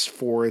assets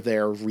for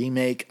their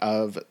remake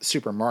of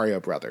Super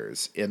Mario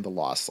Brothers in the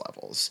Lost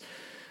Levels,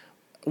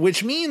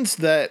 which means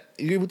that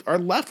you are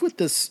left with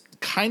this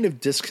kind of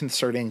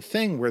disconcerting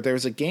thing where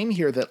there's a game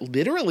here that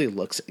literally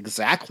looks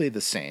exactly the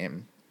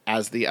same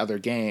as the other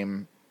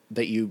game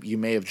that you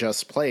may have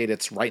just played.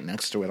 It's right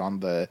next to it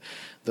on the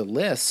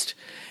list.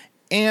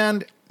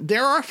 And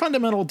there are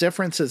fundamental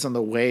differences in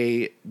the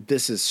way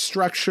this is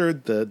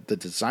structured, the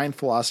design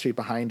philosophy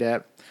behind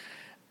it.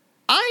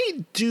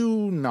 I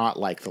do not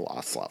like the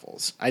Lost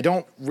Levels. I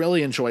don't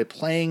really enjoy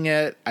playing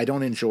it. I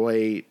don't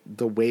enjoy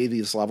the way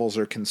these levels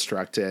are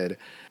constructed.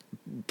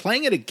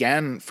 Playing it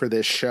again for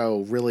this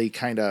show really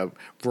kind of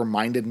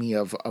reminded me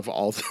of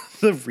all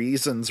the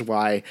reasons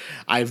why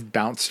I've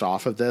bounced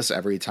off of this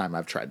every time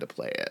I've tried to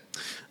play it.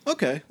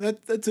 Okay,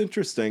 that's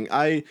interesting.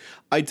 I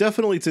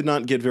definitely did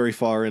not get very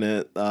far in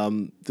it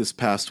this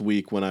past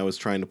week when I was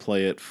trying to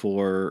play it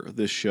for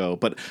this show,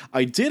 but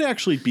I did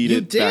actually beat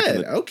it. You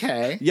did?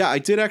 Okay. Yeah, I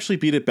did actually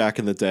beat it back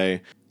in the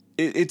day.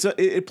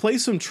 It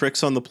plays some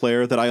tricks on the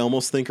player that I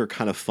almost think are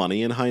kind of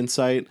funny in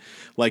hindsight,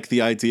 like the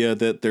idea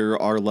that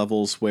there are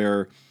levels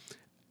where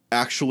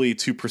actually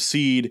to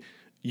proceed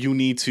you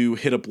need to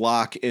hit a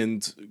block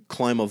and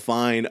climb a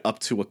vine up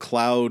to a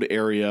cloud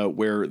area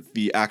where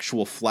the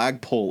actual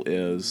flagpole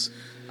is.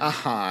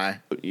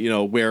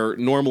 Where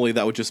normally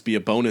that would just be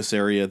a bonus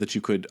area that you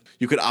could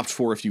opt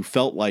for if you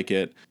felt like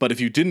it. But if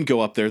you didn't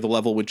go up there, the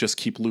level would just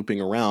keep looping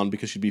around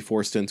because you'd be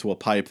forced into a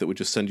pipe that would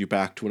just send you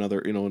back to another,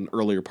 an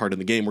earlier part in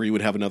the game where you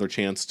would have another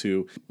chance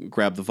to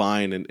grab the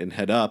vine and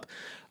head up.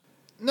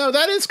 No,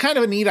 that is kind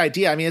of a neat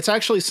idea. I mean, it's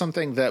actually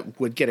something that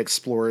would get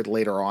explored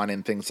later on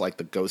in things like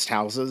the ghost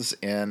houses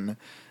in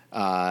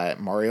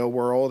Mario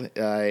World,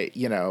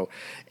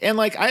 and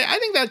like, I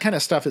think that kind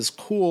of stuff is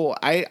cool.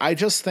 I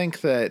just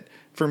think that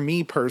for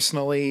me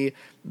personally,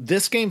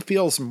 this game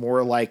feels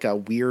more like a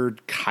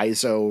weird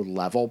Kaizo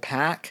level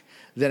pack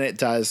than it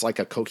does like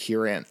a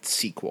coherent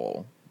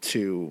sequel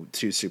to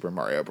Super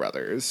Mario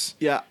Brothers.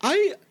 Yeah,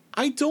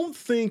 I don't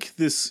think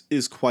this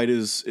is quite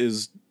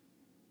as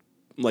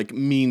like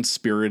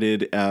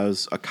mean-spirited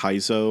as a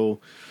Kaizo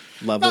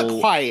level.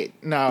 Not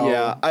quite, no.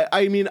 Yeah,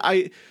 I mean,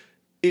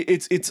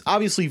 it's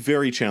obviously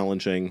very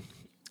challenging,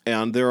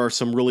 and there are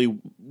some really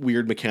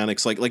weird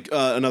mechanics. Like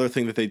another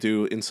thing that they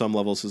do in some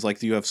levels is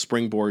like you have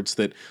springboards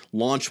that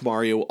launch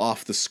Mario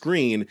off the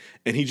screen,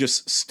 and he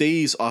just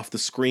stays off the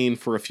screen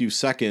for a few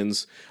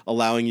seconds,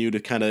 allowing you to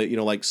kind of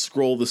like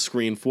scroll the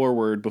screen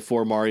forward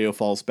before Mario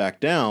falls back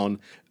down.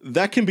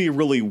 That can be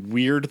really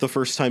weird the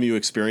first time you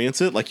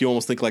experience it. Like you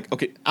almost think like,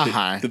 okay,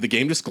 did the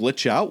game just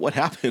glitch out? What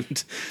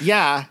happened?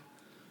 Yeah.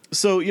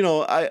 So,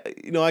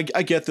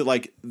 I get that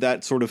like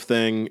that sort of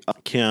thing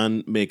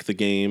can make the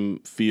game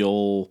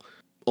feel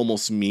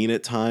almost mean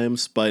at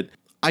times, but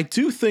I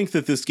do think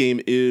that this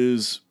game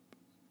is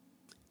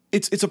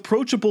It's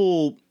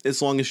approachable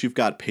as long as you've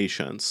got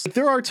patience.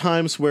 There are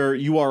times where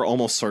you are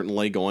almost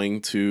certainly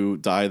going to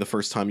die the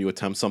first time you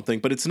attempt something,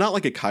 but it's not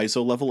like a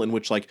Kaizo level in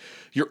which like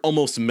you're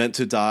almost meant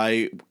to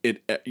die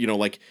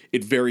like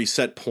at very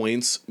set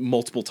points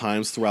multiple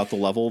times throughout the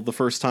level the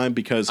first time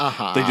because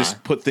they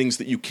just put things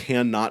that you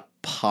cannot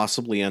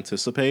possibly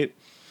anticipate.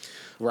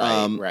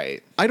 Right.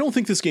 I don't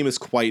think this game is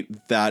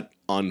quite that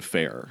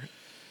unfair.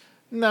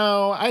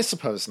 No, I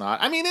suppose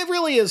not. I mean, it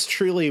really is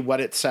truly what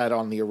it said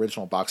on the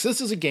original box.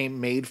 This is a game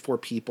made for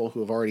people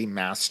who have already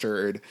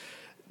mastered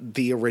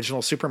the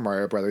original Super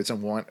Mario Brothers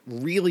and want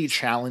really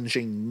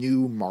challenging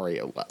new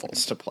Mario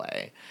levels to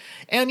play.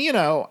 And,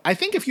 I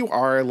think if you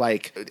are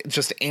like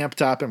just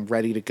amped up and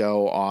ready to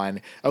go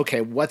on,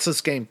 okay, what's this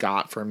game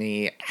got for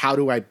me? How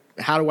do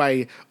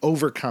I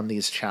overcome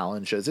these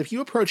challenges? If you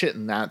approach it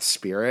in that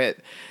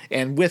spirit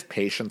and with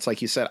patience,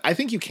 like you said, I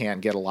think you can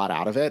get a lot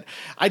out of it.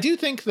 I do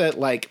think that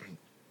like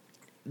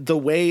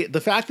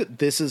the fact that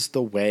this is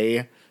the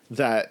way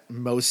that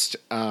most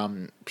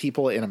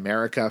people in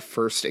America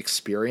first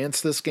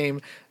experience this game,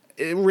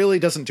 it really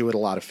doesn't do it a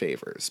lot of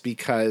favors,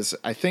 because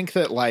I think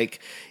that like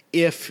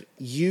if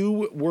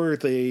you were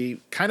the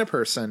kind of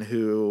person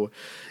who,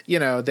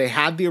 they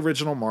had the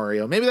original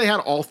Mario, maybe they had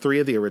all three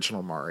of the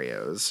original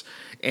Marios,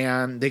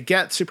 and they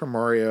get Super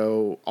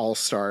Mario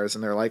All-Stars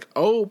and they're like,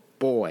 oh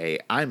boy,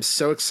 I'm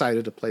so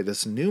excited to play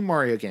this new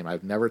Mario game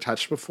I've never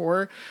touched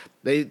before.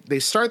 They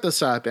start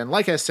this up, and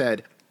like I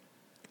said,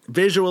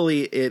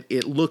 visually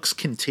it looks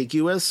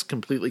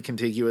completely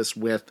contiguous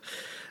with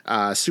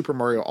Super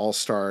Mario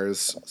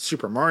All-Stars,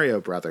 Super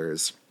Mario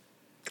Brothers.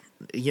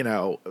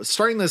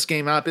 Starting this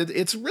game up,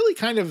 it's really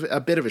kind of a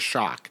bit of a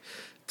shock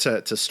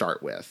to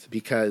start with,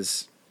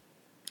 because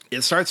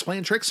it starts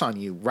playing tricks on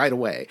you right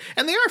away.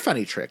 And they are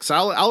funny tricks.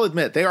 I'll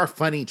admit they are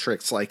funny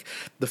tricks. Like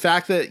the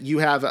fact that you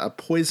have a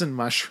poison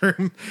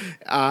mushroom,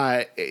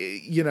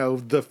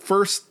 the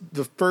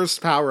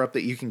first power up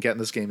that you can get in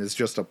this game is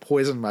just a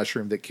poison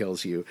mushroom that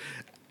kills you.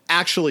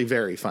 Actually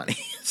very funny.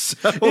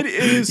 So, it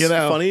is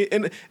funny.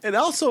 And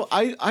also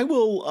I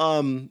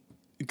will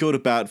go to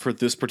bat for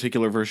this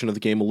particular version of the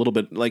game a little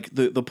bit. Like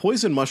the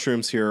poison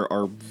mushrooms here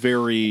are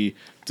very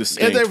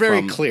distinct. They're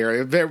very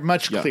clear. They're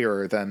much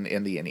clearer than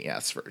in the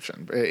NES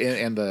version,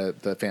 in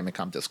the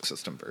Famicom Disk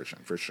System version,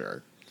 for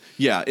sure.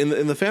 Yeah, in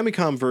the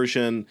Famicom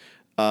version,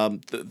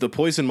 the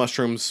poison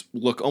mushrooms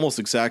look almost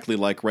exactly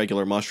like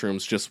regular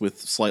mushrooms, just with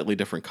slightly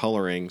different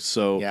coloring.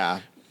 So yeah,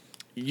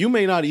 you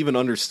may not even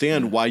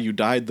understand why you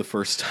died the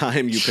first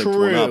time you picked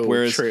one up.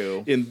 Whereas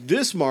in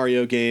this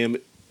Mario game,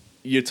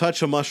 you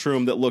touch a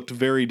mushroom that looked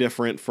very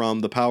different from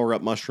the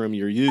power-up mushroom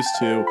you're used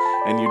to,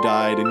 and you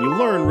died, and you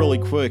learn really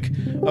quick,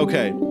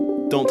 okay,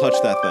 don't touch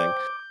that thing.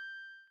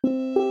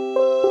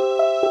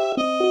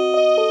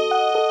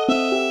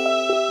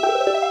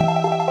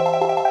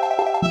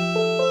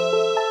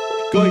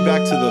 Going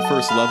back to the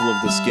first level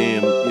of this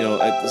game,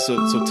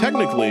 so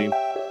technically,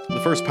 the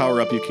first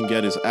power-up you can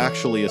get is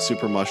actually a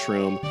super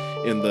mushroom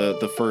in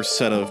the first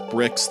set of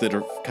bricks that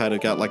are kind of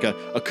got like a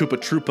Koopa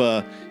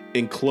Troopa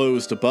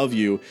enclosed above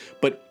you.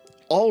 But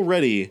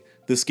already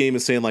this game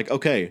is saying like,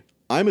 okay,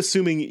 I'm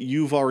assuming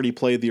you've already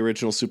played the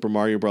original Super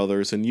Mario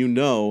Brothers, and you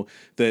know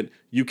that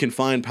you can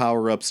find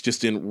power-ups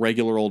just in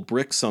regular old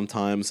bricks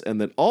sometimes, and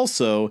that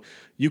also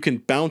you can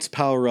bounce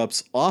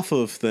power-ups off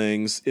of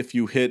things if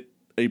you hit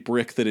a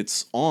brick that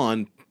it's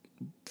on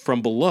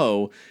from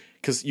below,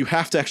 because you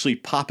have to actually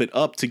pop it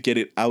up to get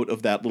it out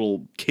of that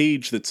little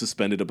cage that's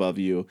suspended above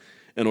you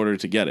in order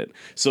to get it.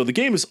 So the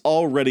game is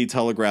already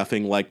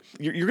telegraphing like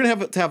you're going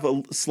to have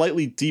a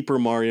slightly deeper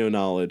Mario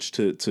knowledge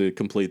to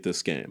complete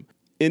this game.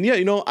 And yeah,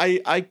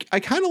 I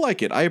kind of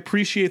like it. I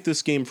appreciate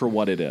this game for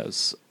what it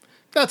is.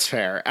 That's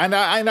fair. And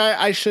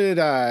I should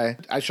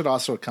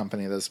also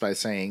accompany this by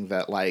saying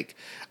that like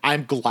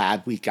I'm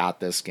glad we got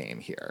this game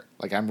here.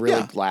 Like I'm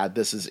really glad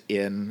this is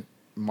in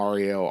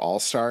Mario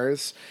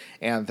All-Stars,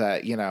 and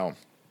that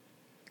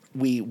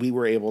we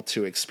were able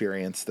to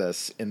experience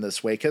this in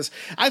this way, because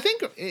I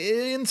think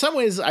in some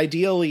ways,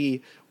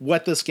 ideally,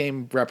 what this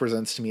game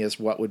represents to me is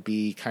what would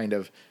be kind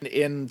of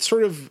in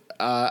sort of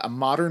a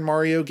modern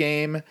Mario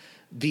game,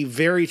 the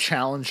very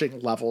challenging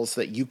levels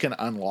that you can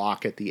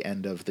unlock at the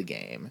end of the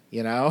game,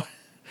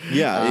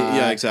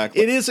 Yeah,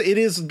 exactly. It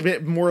is a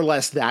bit more or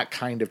less that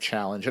kind of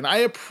challenge, and I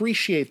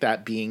appreciate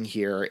that being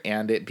here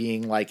and it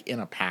being like in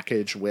a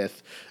package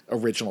with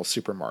original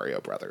Super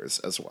Mario Brothers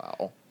as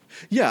well.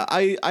 Yeah,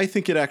 I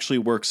think it actually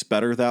works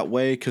better that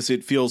way, because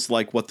it feels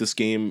like what this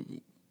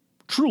game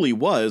truly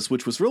was,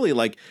 which was really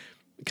like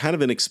kind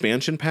of an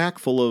expansion pack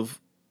full of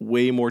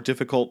way more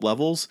difficult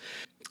levels.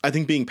 I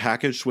think being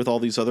packaged with all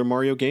these other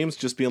Mario games,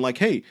 just being like,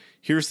 hey,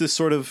 here's this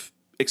sort of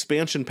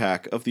expansion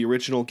pack of the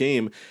original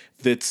game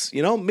that's,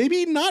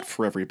 maybe not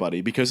for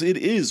everybody, because it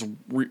is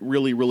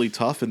really, really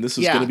tough, and this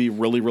is going to be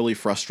really, really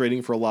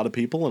frustrating for a lot of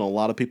people, and a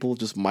lot of people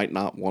just might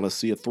not want to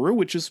see it through,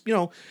 which is,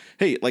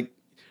 hey, like,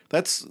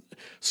 That's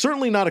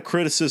certainly not a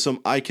criticism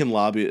I can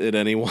lobby at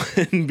anyone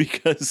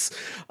because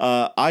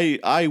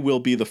I will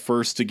be the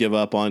first to give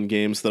up on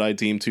games that I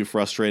deem too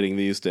frustrating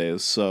these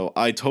days. So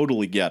I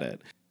totally get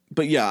it.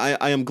 But yeah,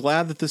 I am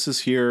glad that this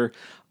is here.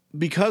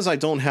 Because I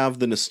don't have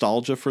the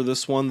nostalgia for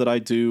this one that I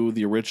do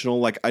the original,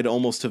 like I'd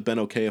almost have been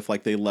okay if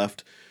like they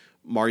left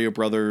Mario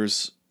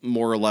Brothers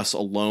more or less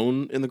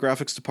alone in the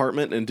graphics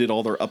department and did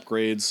all their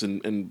upgrades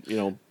and you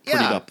know,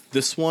 prettied up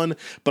this one.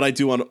 But I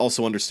do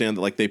also understand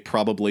that like they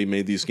probably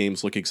made these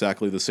games look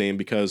exactly the same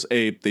because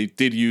A, they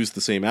did use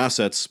the same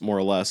assets more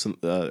or less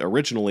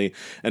originally,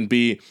 and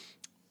B,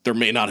 there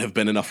may not have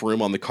been enough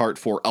room on the cart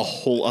for a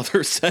whole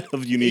other set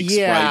of unique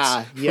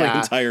sprites for an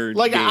entire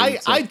like game.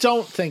 I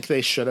don't think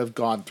they should have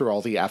gone through all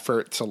the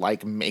effort to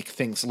like make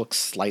things look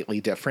slightly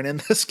different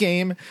in this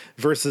game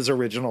versus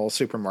original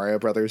Super Mario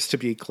Brothers, to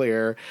be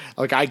clear.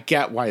 Like I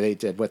get why they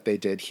did what they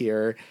did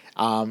here.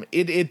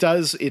 It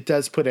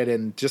does put it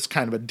in just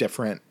kind of a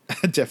different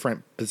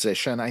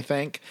position, I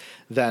think,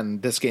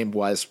 than this game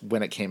was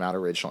when it came out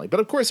originally. But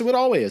of course, it would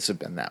always have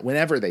been that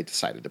whenever they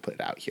decided to put it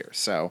out here.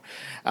 So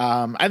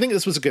I think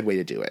this was a good way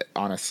to do it,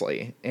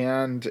 honestly.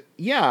 And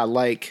yeah,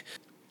 like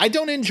I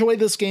don't enjoy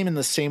this game in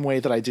the same way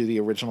that I do the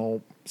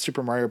original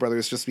Super Mario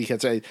Brothers, just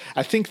because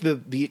I think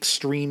the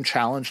extreme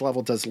challenge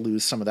level does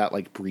lose some of that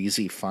like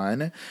breezy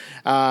fun.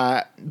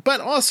 But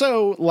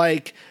also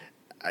like,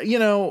 you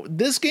know,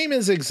 this game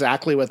is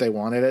exactly what they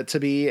wanted it to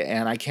be,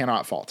 and I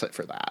cannot fault it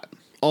for that.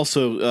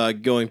 Also,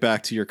 going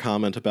back to your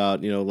comment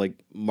about, you know, like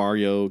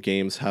Mario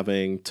games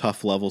having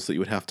tough levels that you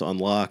would have to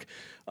unlock,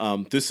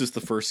 this is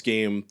the first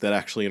game that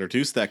actually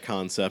introduced that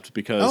concept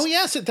because... Oh,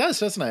 yes, it does,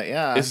 doesn't it?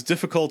 Yeah. As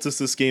difficult as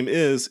this game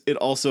is, it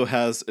also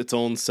has its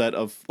own set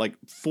of, like,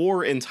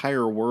 4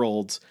 entire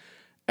worlds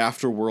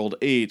after World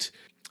 8,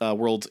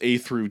 worlds A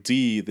through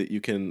D that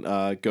you can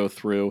go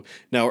through.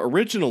 Now,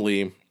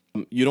 originally,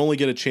 you'd only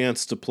get a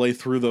chance to play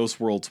through those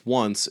worlds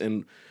once,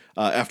 and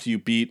after you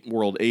beat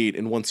World 8,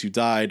 and once you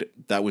died,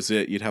 that was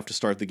it. You'd have to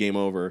start the game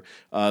over.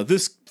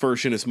 This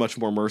version is much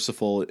more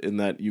merciful in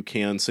that you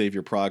can save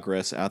your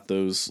progress at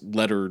those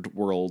lettered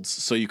worlds,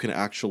 so you can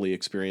actually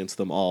experience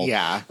them all.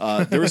 Yeah.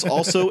 There is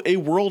also a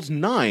World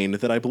 9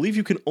 that I believe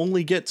you can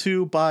only get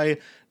to by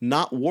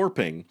not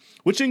warping,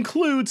 which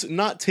includes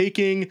not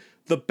taking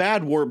the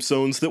bad warp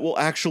zones that will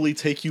actually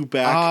take you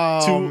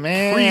back to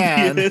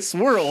previous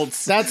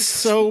worlds. That's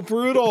so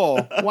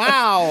brutal.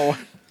 Wow.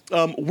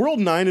 World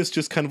 9 is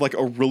just kind of like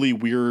a really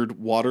weird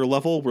water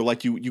level where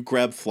like you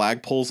grab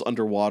flagpoles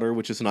underwater,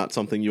 which is not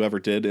something you ever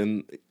did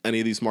in any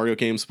of these Mario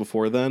games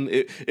before then.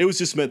 It was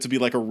just meant to be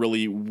like a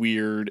really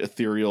weird,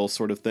 ethereal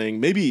sort of thing.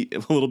 Maybe a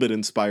little bit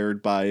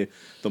inspired by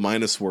the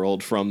Minus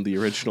World from the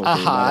original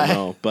game. I don't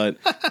know.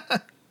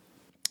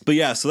 But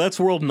yeah, so that's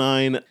World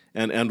 9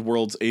 and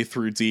worlds A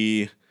through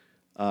D.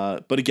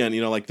 But again,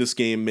 you know, like this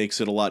game makes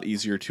it a lot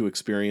easier to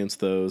experience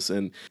those,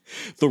 and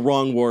the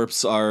wrong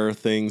warps are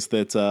things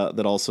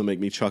that also make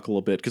me chuckle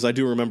a bit, because I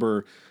do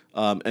remember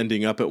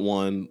ending up at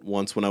one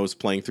once when I was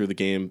playing through the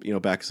game, you know,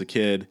 back as a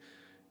kid,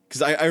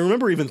 because I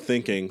remember even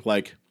thinking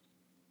like,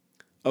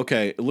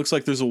 okay, it looks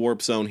like there's a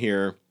warp zone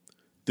here.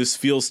 This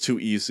feels too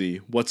easy.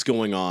 What's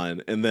going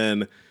on? And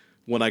then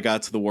when I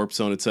got to the warp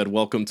zone, it said,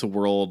 welcome to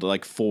world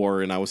like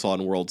 4, and I was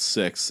on world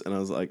 6, and I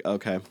was like,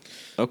 okay.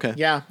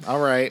 Yeah, all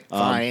right,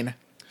 fine.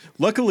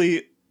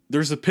 Luckily,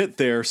 there's a pit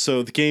there,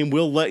 so the game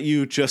will let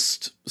you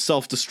just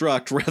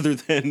self-destruct rather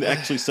than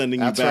actually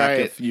sending you back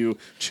if you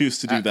choose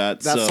to do that.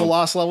 That's the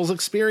Lost Levels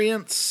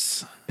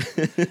experience.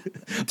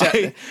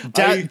 I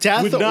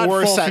death would not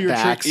or fall for your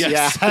setbacks. trick.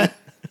 Yes. Yeah.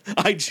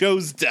 I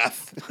chose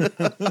death.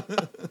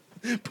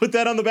 Put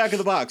that on the back of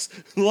the box.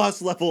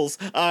 Lost Levels,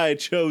 I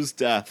chose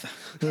death.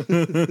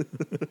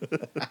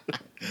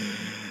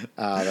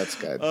 That's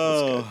good.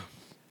 Oh.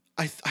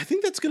 I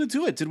think that's going to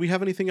do it. Did we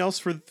have anything else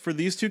for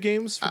these two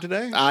games for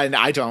today?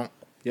 I don't.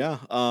 Yeah.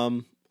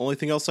 Only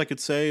thing else I could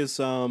say is,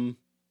 boy,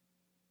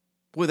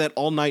 that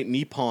All Night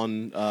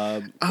Nippon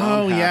ROM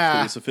hack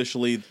that was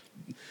officially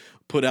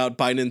put out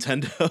by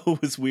Nintendo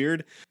was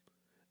weird.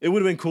 It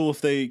would have been cool if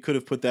they could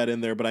have put that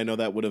in there, but I know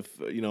that would have,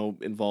 you know,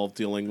 involved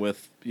dealing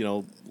with, you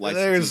know,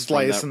 there's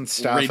license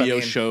stuff, radio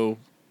show.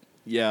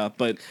 Yeah,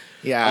 but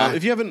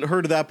if you haven't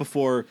heard of that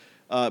before,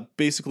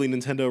 basically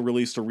Nintendo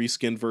released a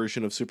reskinned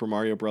version of Super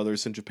Mario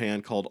Brothers in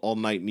Japan called All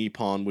Night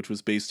Nippon, which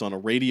was based on a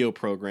radio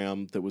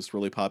program that was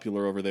really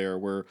popular over there,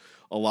 where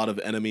a lot of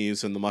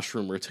enemies and the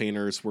mushroom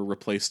retainers were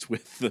replaced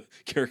with the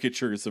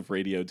caricatures of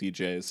radio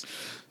DJs.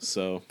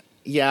 So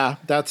yeah,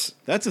 that's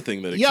a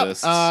thing that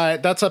exists.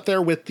 That's up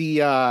there with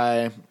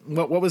the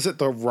what was it?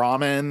 The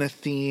ramen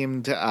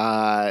themed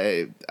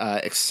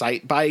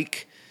Excite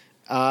Bike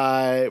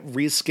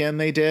reskin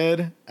they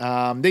did.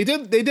 They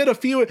did a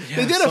few of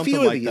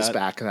like these that.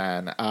 back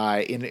then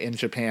in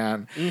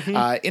Japan.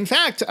 In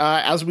fact,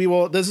 as we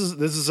will, this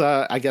is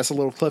I guess a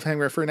little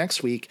cliffhanger for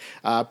next week.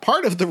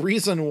 Part of the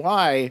reason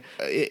why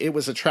it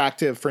was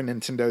attractive for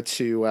Nintendo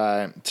to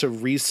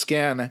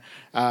reskin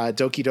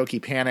Doki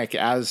Doki Panic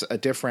as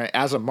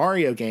a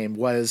Mario game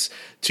was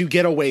to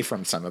get away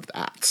from some of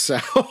that. So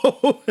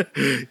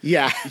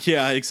yeah,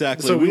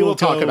 exactly. So we will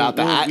talk about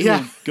that.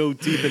 We'll go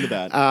deep into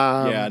that.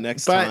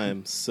 Next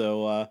time.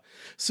 So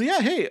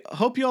yeah, hey,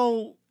 hope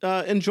y'all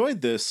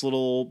enjoyed this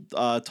little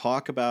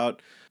talk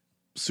about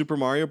Super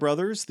Mario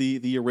Brothers,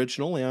 the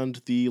original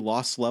and the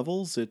Lost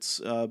Levels.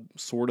 It's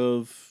sort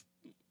of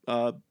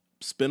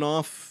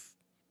spin-off,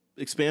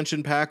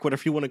 expansion pack,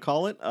 whatever you want to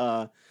call it.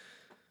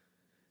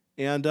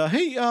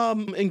 Hey,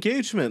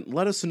 engagement.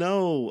 Let us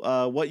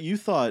know what you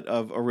thought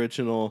of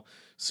original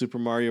Super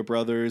Mario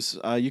Brothers.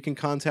 You can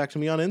contact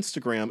me on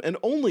Instagram, and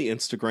only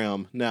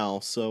Instagram now.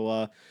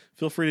 So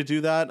feel free to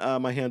do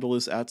that. My handle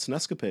is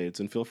 @Snescapades,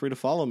 and feel free to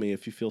follow me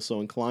if you feel so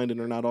inclined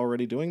and are not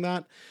already doing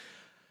that.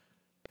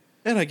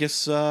 And I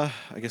guess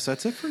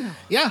that's it for now.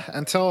 Yeah.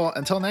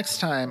 Until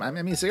next time, I'm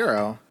Emmy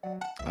Zero.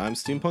 I'm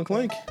Steampunk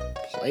Link.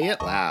 Play it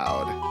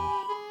loud.